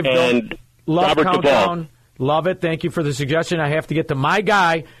 Dave, and Robert Duvall. Love it. Thank you for the suggestion. I have to get to my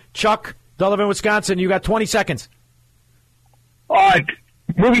guy, Chuck, Delavan, Wisconsin. You got 20 seconds.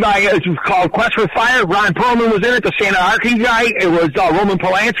 Movie is called Quest for Fire. Ron Perlman was in it, the Santa Archie guy. It was Roman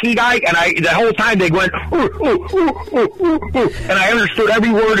Polanski guy, and the whole time they went, ooh, ooh, ooh, ooh, ooh, ooh, and I understood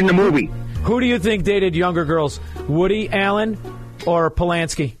every word in the movie. Who do you think dated younger girls, Woody Allen or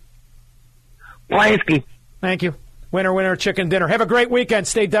Polanski? Polanski. Thank you. Winner, winner, chicken dinner. Have a great weekend.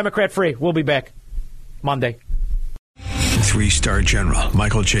 Stay Democrat-free. We'll be back Monday. 3-star General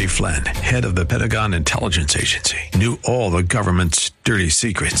Michael J. Flynn, head of the Pentagon Intelligence Agency, knew all the government's dirty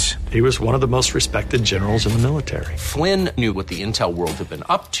secrets. He was one of the most respected generals in the military. Flynn knew what the intel world had been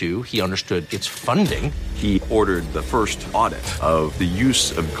up to. He understood its funding. He ordered the first audit of the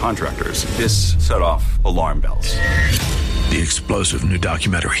use of contractors. This set off alarm bells. The explosive new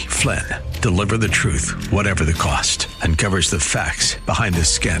documentary, Flynn, Deliver the Truth, Whatever the Cost, uncovers the facts behind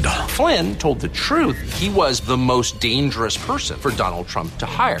this scandal. Flynn told the truth. He was the most dangerous person for Donald Trump to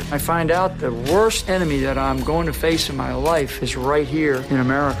hire. I find out the worst enemy that I'm going to face in my life is right here in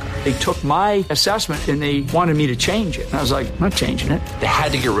America. They took my assessment and they wanted me to change it. And I was like, I'm not changing it. They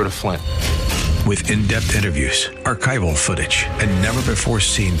had to get rid of Flynn. With in-depth interviews, archival footage, and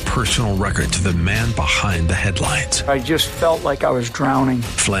never-before-seen personal records of the man behind the headlines. I just felt like I was drowning.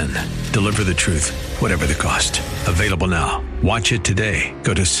 Flynn, Deliver the Truth, Whatever the Cost. Available now. Watch it today.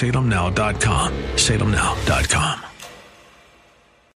 Go to salemnow.com. salemnow.com.